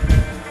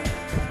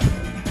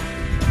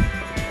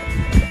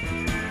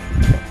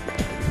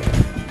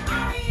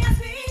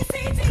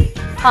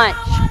 Punch,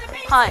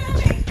 punch,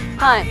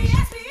 punch,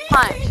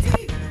 punch.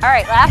 All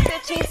right, last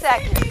 15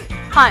 seconds.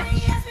 Punch,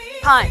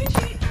 punch.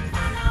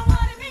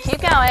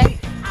 Keep going.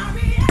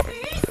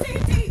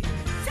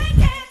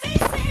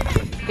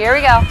 Here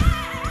we go.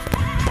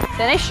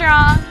 Finish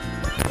strong.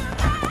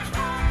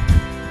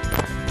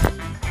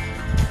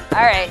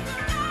 All right,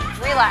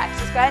 relax.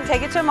 Just go ahead and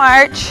take it to a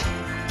march.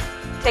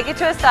 Take it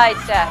to a side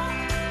step.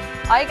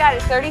 All you got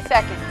is 30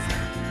 seconds.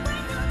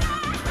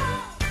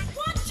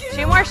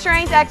 2 more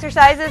strength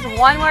exercises,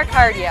 1 more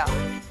cardio.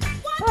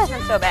 That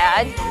wasn't so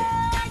bad.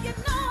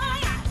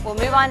 We'll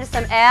move on to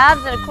some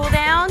abs and a cool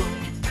down.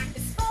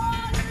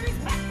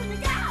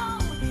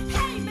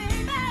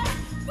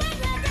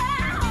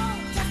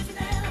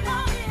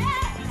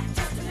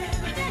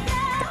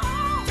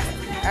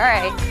 All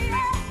right,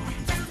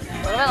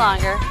 a little bit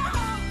longer.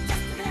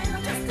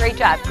 Great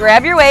job.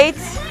 Grab your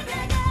weights.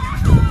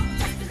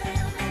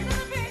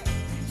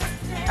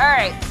 All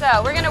right,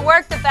 so we're gonna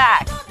work the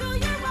back.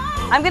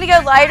 I'm gonna go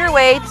lighter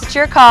weights, it's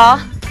your call.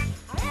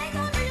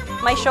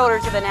 My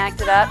shoulders have been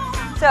acted up.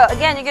 So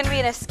again, you're gonna be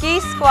in a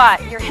ski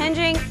squat. You're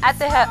hinging at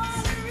the hips.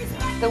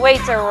 The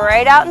weights are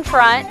right out in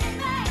front.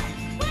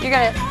 You're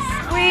gonna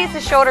squeeze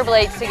the shoulder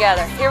blades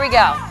together. Here we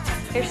go.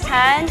 Here's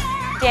 10,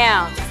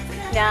 down,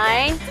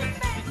 9,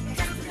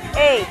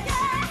 8,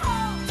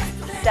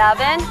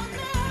 7,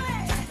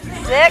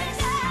 6,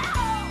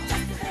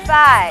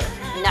 5.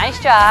 Nice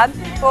job.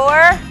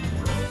 4,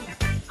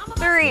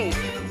 3,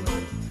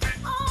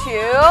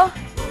 2,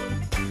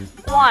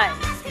 1.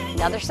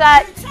 Another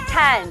set.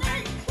 10,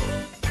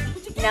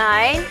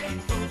 9,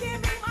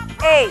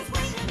 8,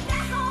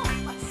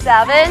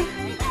 7,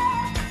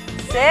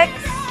 6,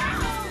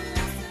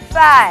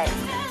 5,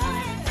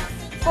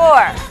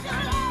 4,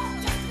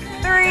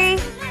 3,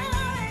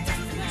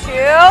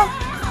 2,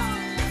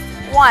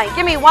 1.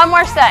 Give me one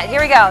more set.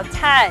 Here we go.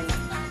 10,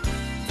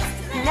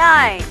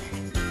 9,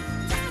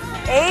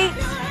 8,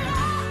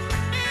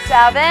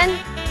 7,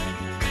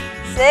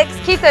 6.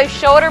 Keep those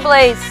shoulder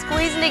blades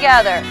squeezing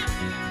together.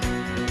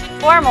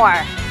 4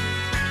 more.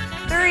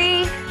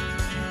 3,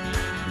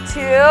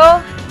 2,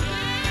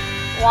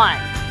 1.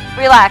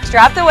 Relax.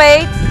 Drop the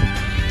weights.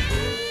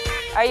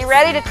 Are you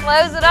ready to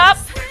close it up?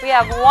 We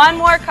have 1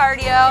 more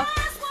cardio.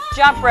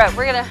 Jump rope.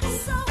 We're going to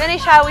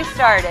finish how we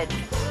started.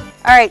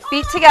 All right,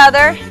 feet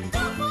together.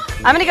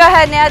 I'm going to go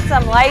ahead and add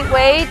some light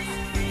weights.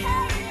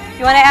 If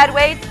you want to add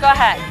weights, go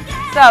ahead.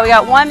 So we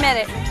got 1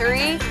 minute.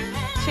 3,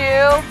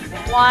 2,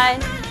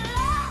 1.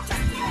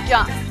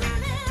 Jump.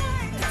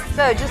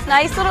 So just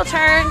nice little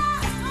turn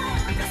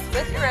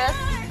with your wrist.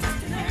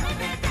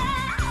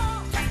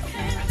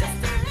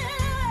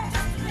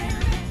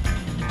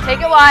 Take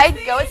it wide.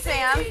 Go with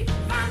Sam.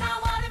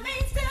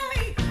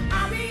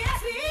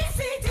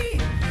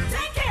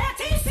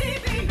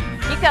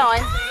 Keep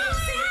going.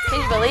 Can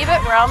you believe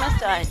it? We're almost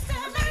done.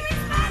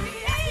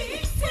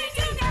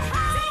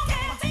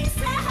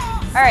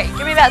 All right,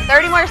 give me about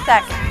 30 more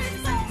seconds.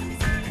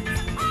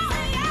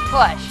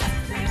 Push.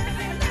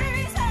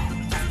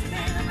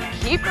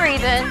 Keep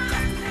breathing.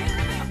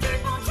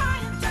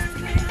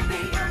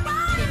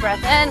 Deep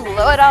breath in,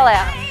 blow it all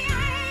out.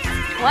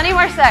 20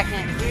 more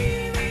seconds.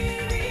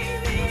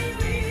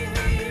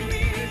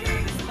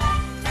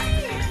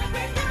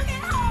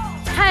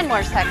 10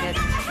 more seconds.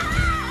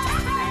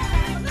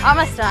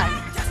 Almost done.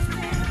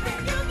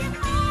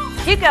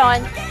 Keep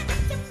going.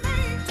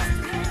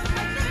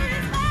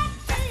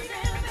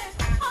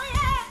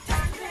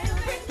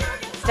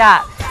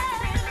 Stop.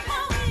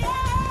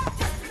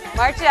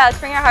 March it out. Let's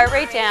bring our heart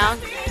rate down.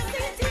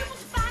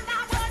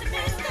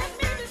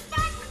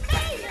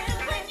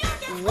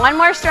 1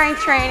 more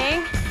strength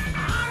training.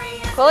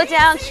 Cool it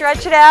down,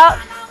 stretch it out.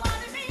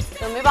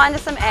 We'll move on to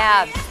some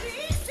abs.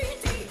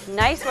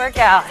 Nice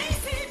workout.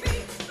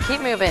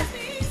 Keep moving.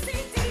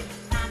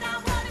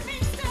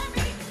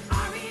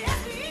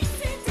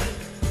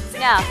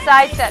 Now,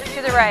 side steps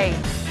to the right.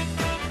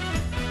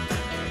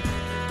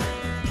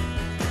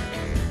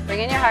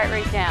 Bringing your heart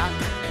rate down.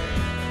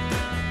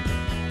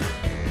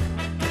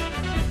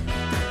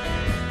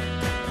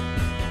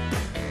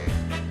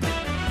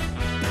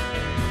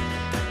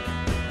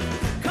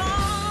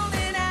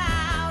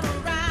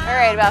 All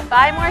right, about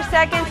 5 more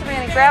seconds. We're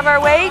going to grab our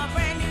weights,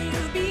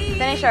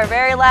 finish our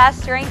very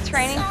last strength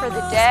training for the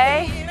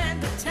day.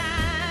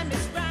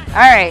 All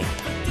right.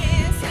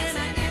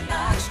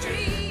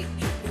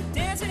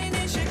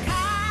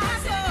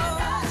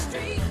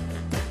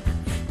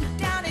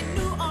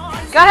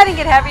 Go ahead and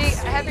get heavy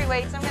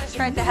weights. I'm going to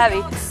start the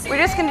heavy. We're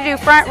just going to do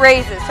front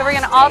raises. So we're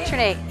going to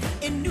alternate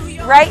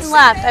right and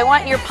left. I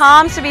want your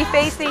palms to be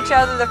facing each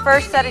other the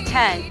first set of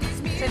 10.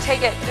 So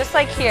take it just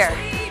like here.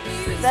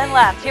 Then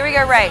left. Here we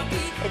go, right.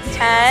 It's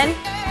 10,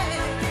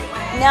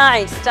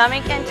 9,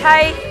 stomach in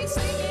tight,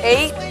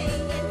 8,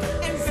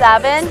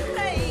 7,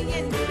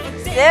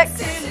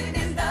 6,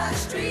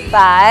 5,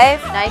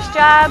 nice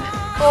job,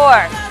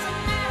 4,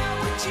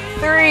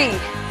 3,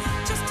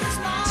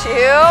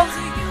 2,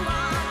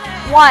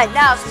 1.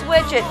 Now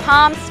switch it,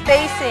 palms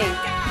facing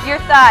your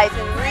thighs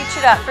and reach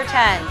it up for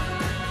 10,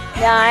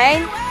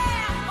 9,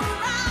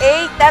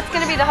 8, that's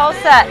going to be the whole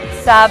set,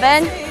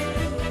 7,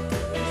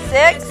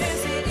 6,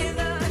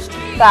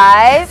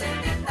 5,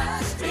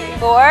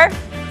 4,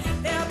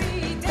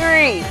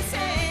 3,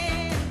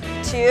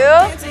 2,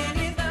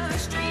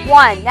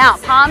 1. Now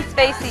palms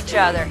face each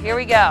other. Here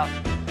we go.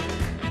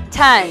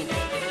 10,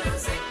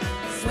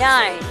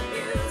 9,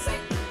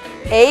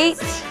 8,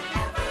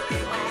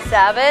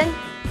 7,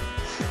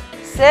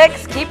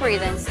 6, keep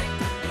breathing.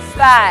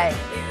 5,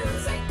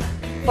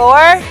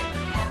 4,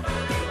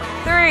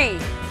 3,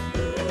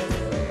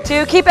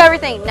 2, keep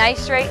everything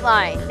nice straight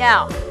line.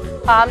 Now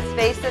palms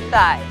face the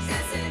thighs.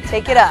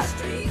 Take it up.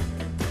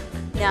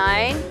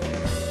 9,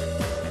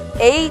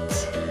 8,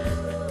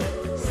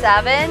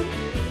 7,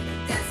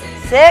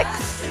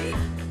 6,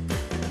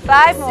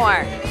 5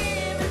 more.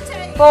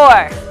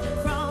 4,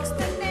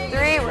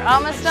 3, we're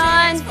almost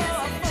done.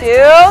 2,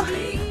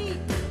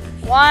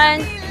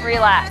 1,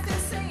 relax.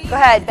 Go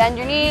ahead, bend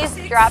your knees,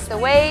 drop the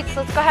weights.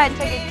 Let's go ahead and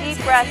take a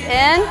deep breath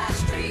in.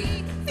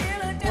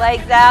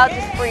 Legs out,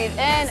 just breathe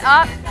in,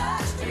 up.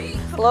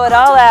 Blow it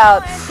all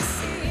out.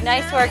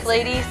 Nice work,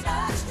 ladies.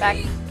 Back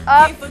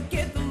up,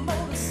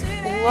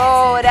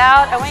 blow it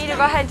out. I want you to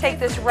go ahead and take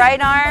this right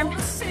arm,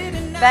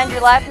 bend your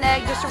left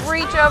leg, just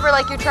reach over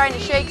like you're trying to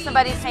shake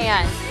somebody's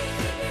hand.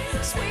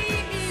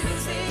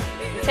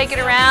 Take it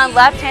around,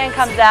 left hand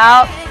comes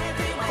out.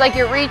 It's like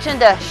you're reaching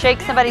to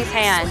shake somebody's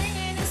hand.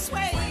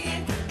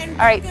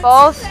 All right,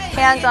 both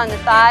hands on the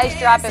thighs,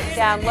 drop it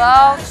down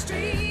low.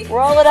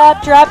 Roll it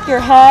up, drop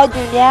your head,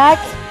 your neck.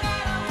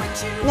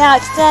 Now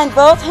extend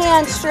both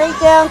hands straight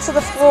down to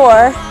the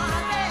floor.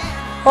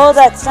 Hold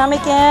that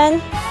stomach in.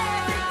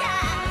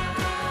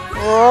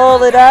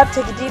 Roll it up,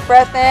 take a deep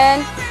breath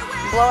in,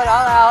 blow it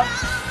all out.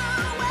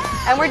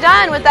 And we're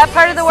done with that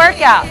part of the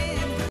workout.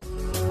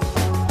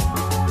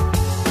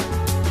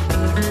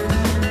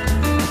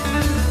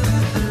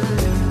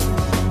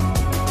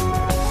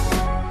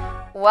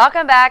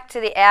 Welcome back to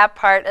the ab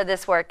part of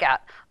this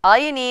workout. All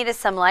you need is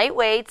some light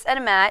weights and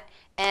a mat,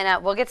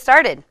 and we'll get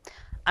started.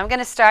 I'm going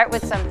to start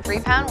with some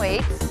 3-pound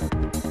weights.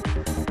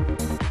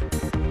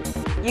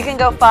 You can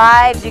go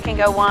 5s, you can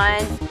go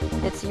 1.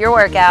 It's your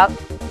workout.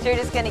 So you're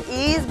just going to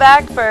ease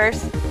back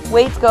first.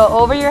 Weights go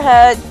over your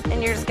head,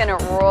 and you're just going to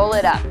roll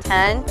it up.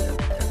 10,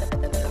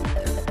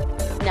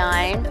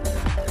 9.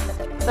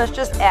 So it's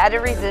just added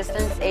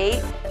resistance.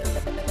 8,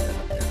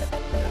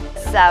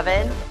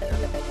 7,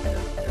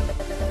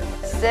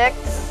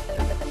 6.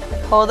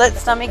 Hold that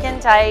stomach in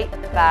tight.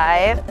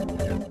 5,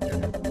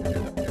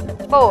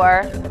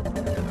 4,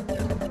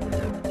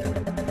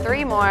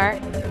 3 more.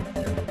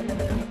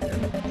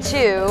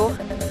 2,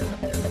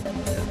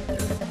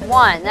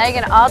 1. Now you're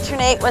going to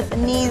alternate with the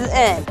knees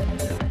in.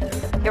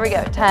 Here we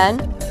go. 10,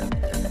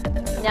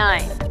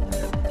 9,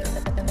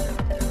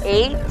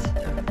 8,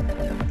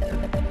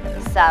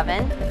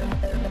 7.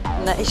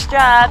 Nice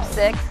job.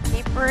 6.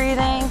 Keep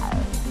breathing.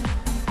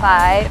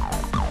 5,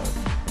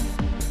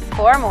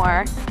 4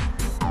 more.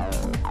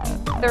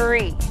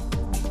 3,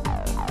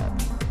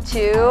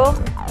 2,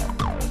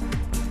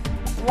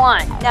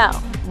 1. Now,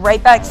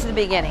 right back to the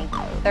beginning.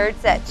 Third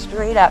set,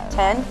 straight up.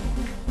 10,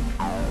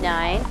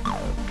 9,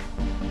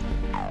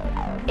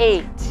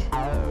 8.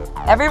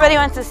 Everybody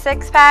wants a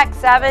 6-pack.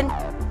 7.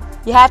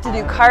 You have to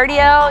do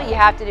cardio, you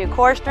have to do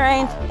core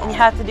strength, and you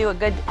have to do a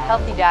good,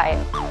 healthy diet.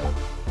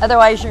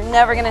 Otherwise, you're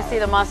never going to see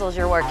the muscles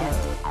you're working.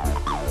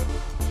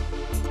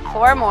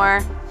 4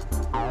 more.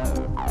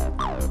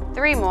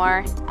 3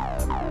 more.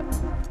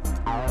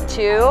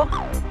 2,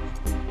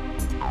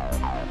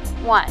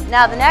 1.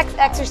 Now, the next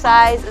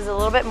exercise is a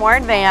little bit more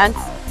advanced.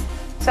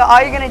 So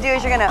all you're going to do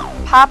is you're going to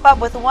pop up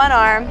with one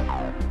arm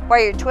while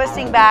you're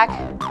twisting back.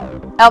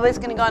 Elbow's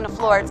going to go on the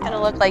floor. It's going to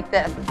look like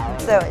this.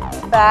 So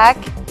it's back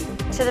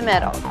to the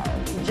middle,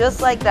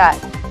 just like that.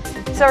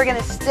 So we're going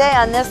to stay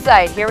on this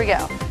side. Here we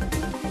go.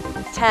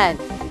 10,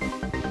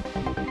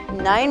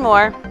 9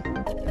 more,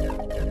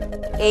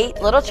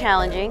 8, little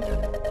challenging,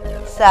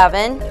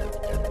 7,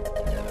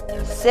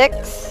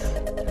 6,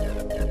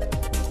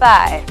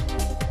 5.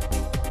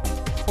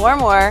 4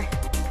 more.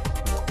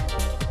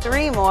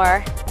 3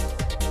 more.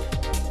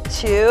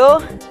 2,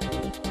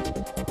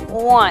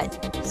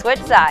 1. Switch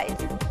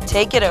sides.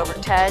 Take it over.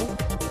 10,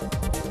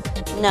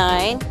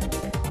 9,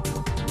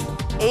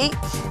 8,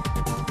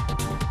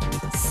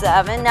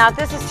 7. Now if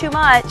this is too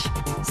much,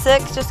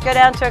 6, just go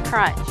down to a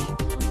crunch.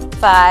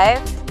 5,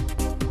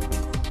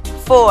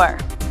 4,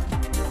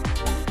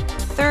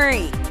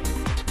 3,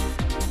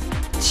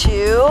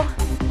 2,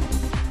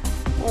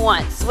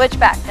 1. Switch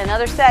back.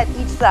 Another set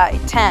each side.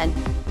 10,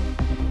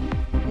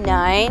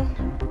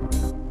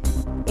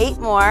 9, 8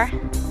 more.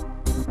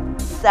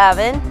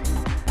 7,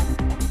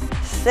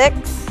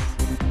 6,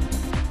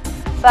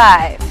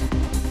 5.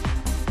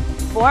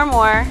 4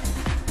 more.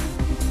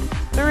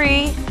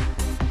 3,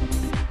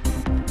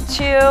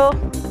 2,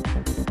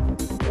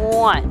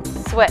 1.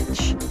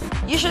 Switch.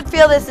 You should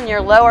feel this in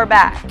your lower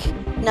back.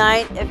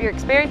 9. If you're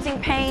experiencing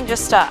pain,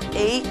 just stop.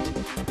 8,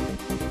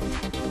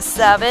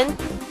 7,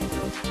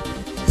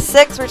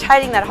 6. We're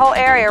tightening that whole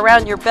area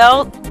around your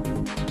belt.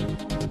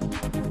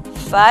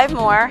 5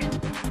 more.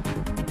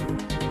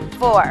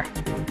 4,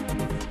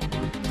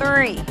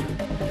 3,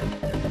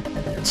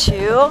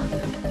 2,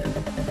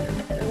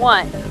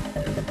 1.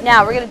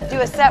 Now we're going to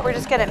do a set. We're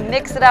just going to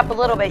mix it up a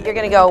little bit. You're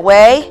going to go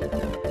away,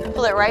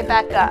 pull it right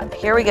back up.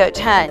 Here we go.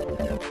 10,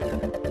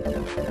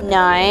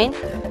 9,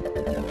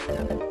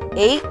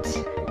 8,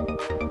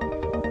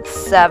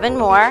 7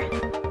 more.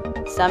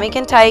 Stomach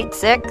in tight.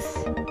 6,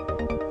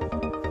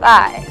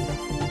 5,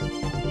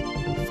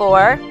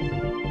 4,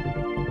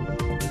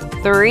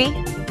 3,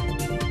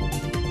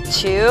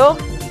 2,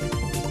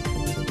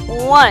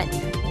 1.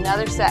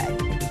 Another set.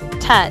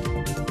 10,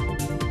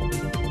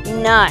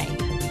 9,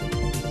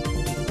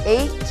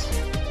 8,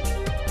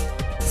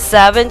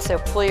 7. So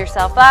pull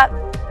yourself up.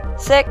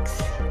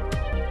 6,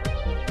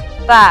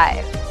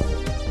 5,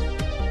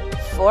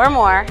 4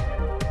 more.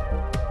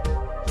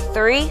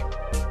 3,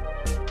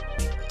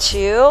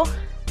 2,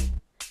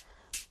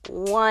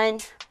 1.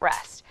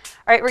 Rest.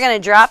 All right, we're going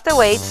to drop the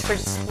weights. For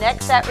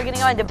next set, we're going to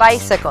go into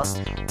bicycles.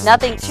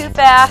 Nothing too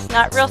fast,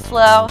 not real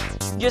slow.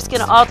 You're just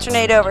going to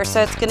alternate over.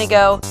 So it's going to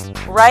go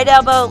right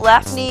elbow,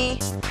 left knee,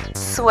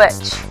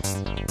 switch.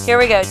 Here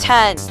we go.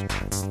 10,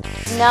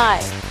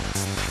 9,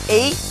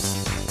 8,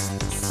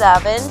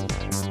 7,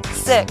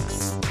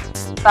 6,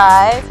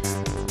 5,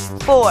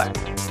 4,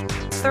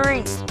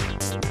 3,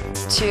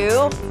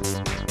 2,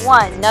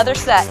 1. Another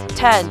set.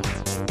 10,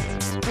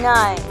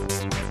 9,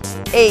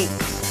 8,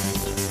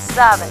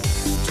 7,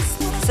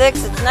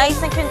 6. It's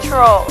nice and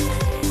controlled.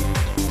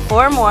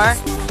 4 more.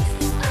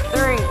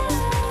 3,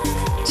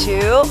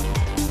 2,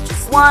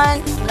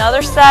 1.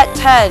 Another set.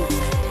 10,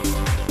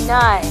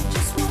 9,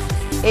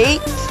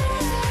 8,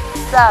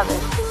 7,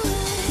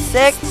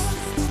 6,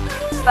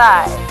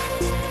 5,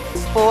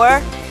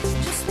 4,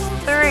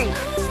 3,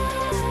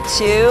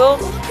 2,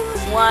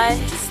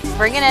 1.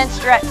 Bring it in,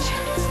 stretch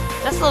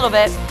just a little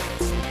bit.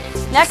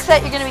 Next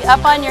set, you're going to be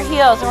up on your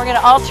heels, and we're going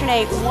to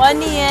alternate one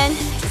knee in,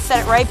 set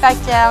it right back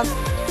down.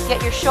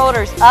 Get your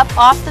shoulders up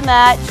off the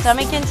mat,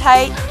 stomach in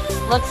tight.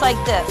 Looks like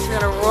this. We're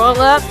going to roll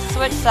up,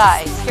 switch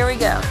sides. Here we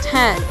go.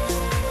 10,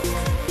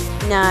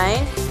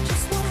 9,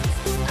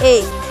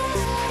 8,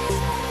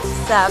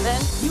 7,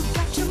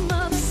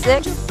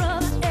 6,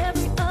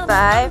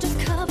 5,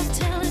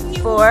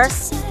 4,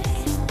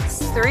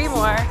 3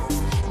 more,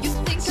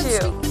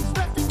 2,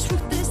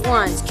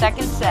 1.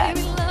 Second set.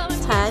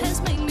 10,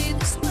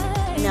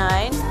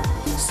 9,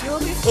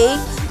 8,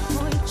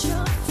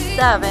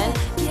 7,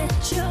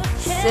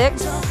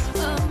 6,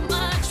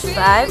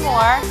 5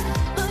 more,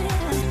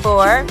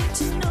 4,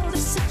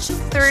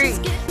 3,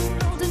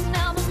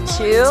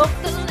 2,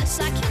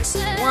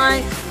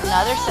 1.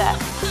 Another set.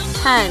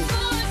 10,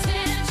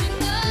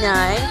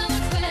 9,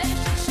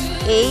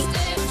 8,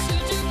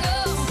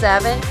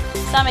 7.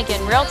 Stomach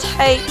in real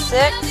tight.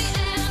 6,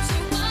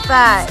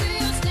 5,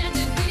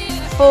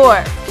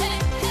 4,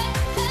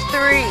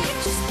 3,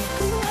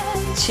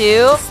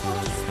 2,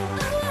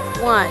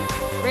 1.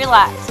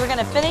 Relax. We're going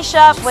to finish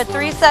up with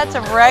 3 sets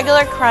of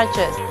regular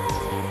crunches.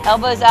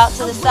 Elbows out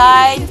to the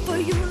side,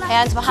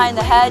 hands behind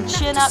the head,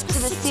 chin up to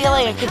the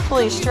ceiling. It could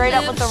pull you straight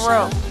up with the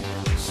rope.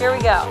 Here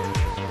we go.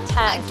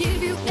 10,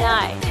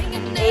 9,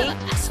 8,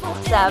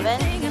 7,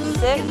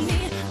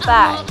 6,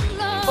 5,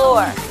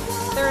 4,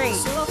 3,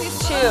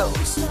 2,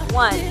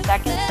 1.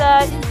 Second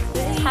set.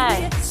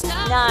 10,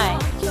 9,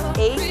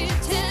 8,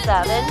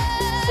 7,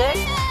 6,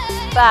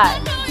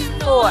 5,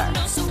 4,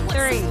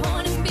 3,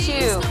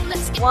 2,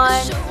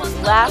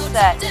 1. Last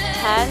set.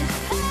 10,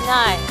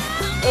 9,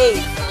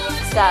 8,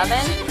 7,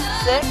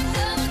 6,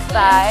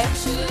 5,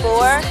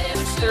 4,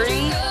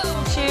 3,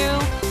 2,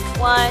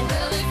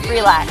 1.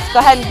 Relax. Go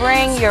ahead and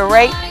bring your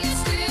right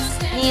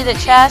knee to the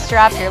chest.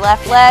 Drop your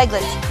left leg.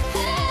 Let's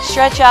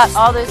stretch out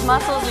all those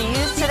muscles we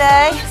used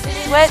today.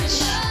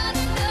 Switch.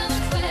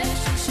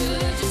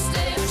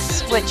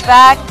 Switch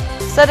back.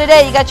 So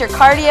today you got your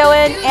cardio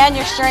in and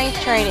your strength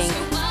training.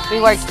 We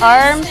worked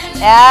arms,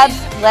 abs,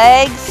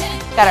 legs,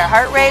 got our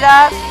heart rate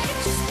up.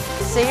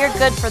 So you're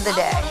good for the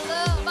day.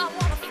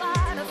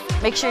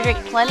 Make sure you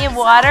drink plenty of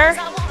water,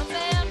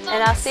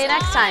 and I'll see you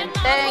next time.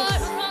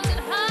 Thanks.